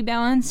feels pretty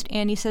balanced,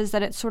 and he says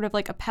that it's sort of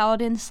like a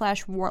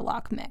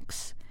paladin/warlock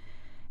mix.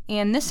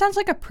 And this sounds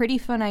like a pretty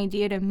fun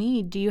idea to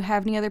me. Do you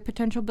have any other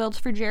potential builds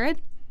for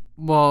Jared?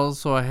 Well,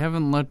 so I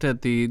haven't looked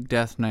at the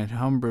Death Knight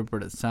homebrew,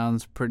 but it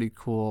sounds pretty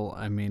cool.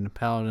 I mean, a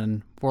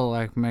paladin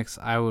warlock mix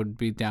I would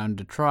be down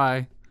to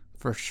try,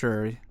 for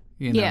sure.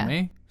 You know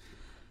me.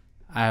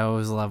 I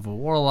always love a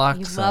warlock.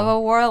 You love a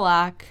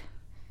warlock.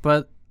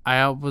 But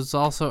I was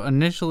also,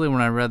 initially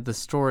when I read the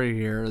story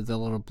here, the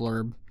little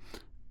blurb,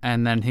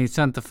 and then he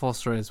sent the full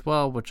story as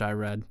well, which I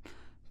read.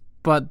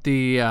 But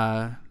the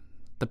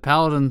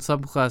paladin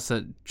subclass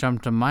that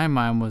jumped to my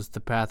mind was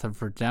the Path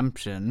of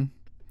Redemption,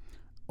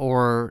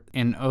 or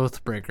an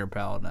Oathbreaker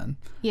Paladin.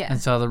 Yeah.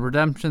 And so the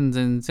Redemption's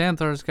in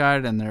Xanthar's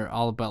Guide, and they're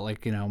all about,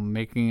 like, you know,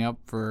 making up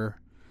for...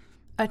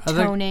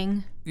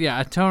 Atoning.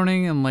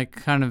 Atoning and, like,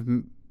 kind of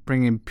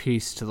bringing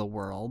peace to the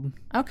world.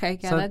 Okay,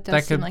 yeah, so that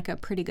does seem like a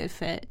pretty good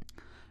fit.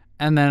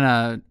 And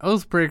then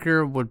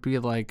Oathbreaker would be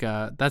like,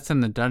 that's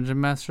in the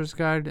Dungeon Master's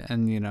Guide,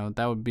 and, you know,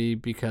 that would be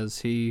because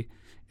he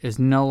is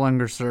no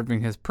longer serving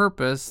his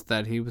purpose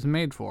that he was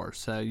made for.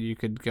 So you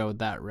could go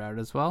that route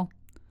as well.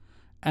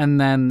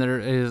 And then there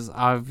is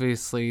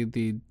obviously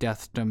the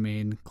Death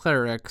Domain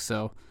Cleric,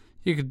 so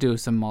you could do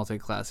some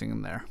multi-classing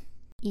in there.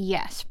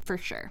 Yes, for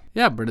sure.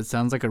 Yeah, but it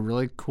sounds like a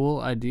really cool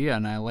idea,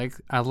 and I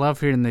love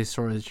hearing these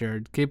stories,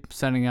 Jared. Keep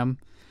sending them.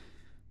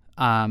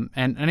 And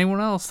anyone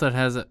else that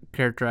has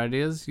character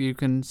ideas, you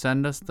can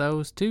send us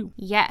those too.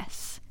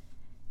 Yes.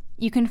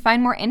 You can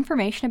find more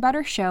information about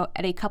our show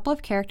at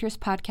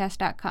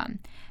acoupleofcharacterspodcast.com.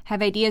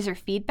 Have ideas or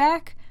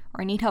feedback?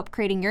 Or need help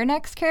creating your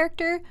next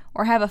character,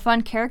 or have a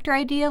fun character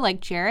idea like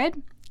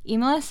Jared?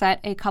 Email us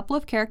at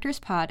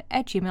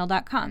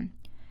acoupleofcharacterspod@gmail.com.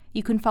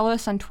 You can follow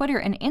us on Twitter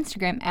and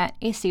Instagram at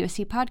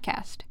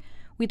ACOCPodcast.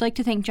 We'd like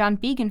to thank John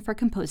Began for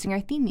composing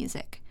our theme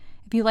music.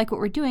 If you like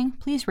what we're doing,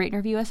 please rate and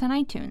review us on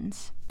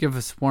iTunes. Give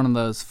us one of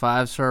those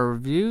 5-star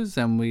reviews,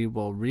 and we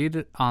will read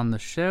it on the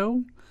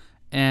show.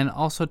 And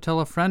also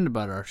tell a friend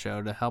about our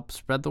show to help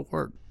spread the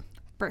word.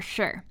 For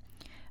sure.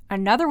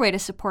 Another way to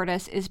support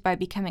us is by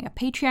becoming a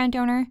Patreon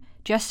donor.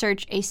 Just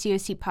search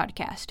ACOC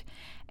Podcast.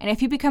 And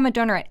if you become a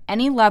donor at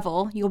any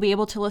level, you'll be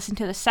able to listen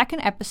to the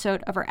second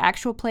episode of our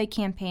actual play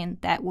campaign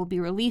that will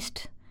be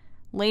released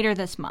later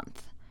this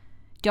month.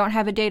 Don't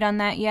have a date on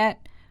that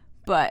yet,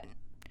 but...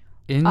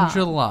 in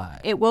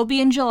July. It will be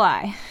in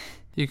July.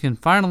 You can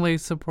finally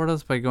support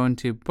us by going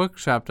to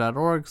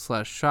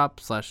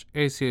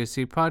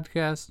bookshop.org/shop/ACOC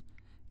Podcast,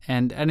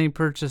 and any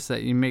purchase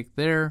that you make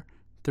there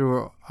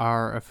through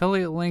our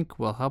affiliate link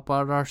will help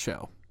out our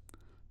show.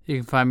 You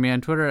can find me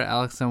on Twitter at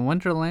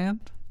AlexInWonderland.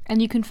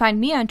 And you can find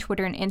me on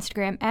Twitter and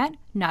Instagram at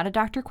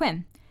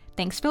NotADrQuinn.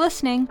 Thanks for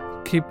listening.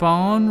 Keep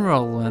on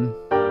rolling.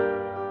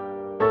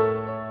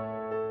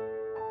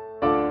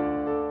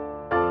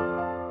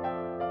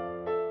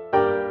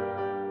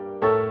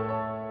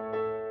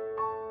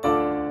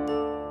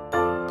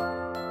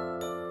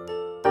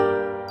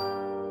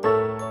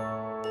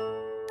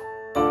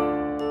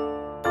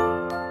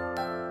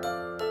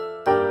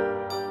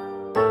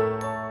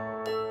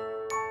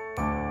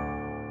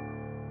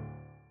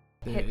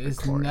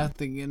 There's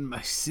nothing in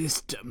my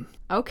system.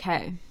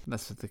 Okay.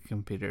 That's what the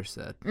computer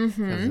said. Because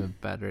the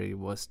battery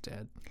was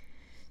dead.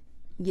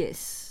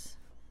 Yes.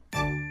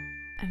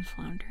 I'm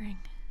floundering.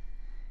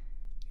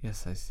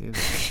 Yes, I see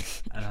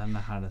that. I don't know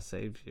how to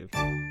save you.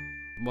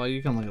 Well,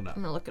 you can look it up.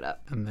 I'm going to look it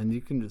up. And then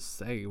you can just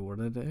say what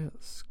it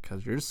is.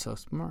 Because you're so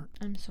smart.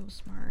 I'm so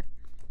smart.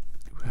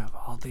 You have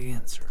all the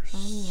answers.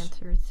 All the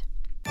answers.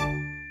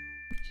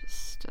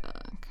 Just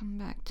come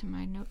back to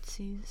my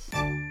notesies.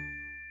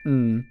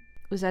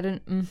 Was that an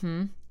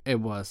mm-hmm? It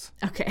was.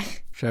 Okay.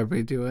 Should I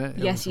redo it?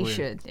 Yes, you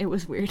should. It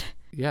was weird.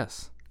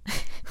 Yes.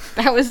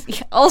 That was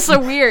also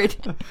weird.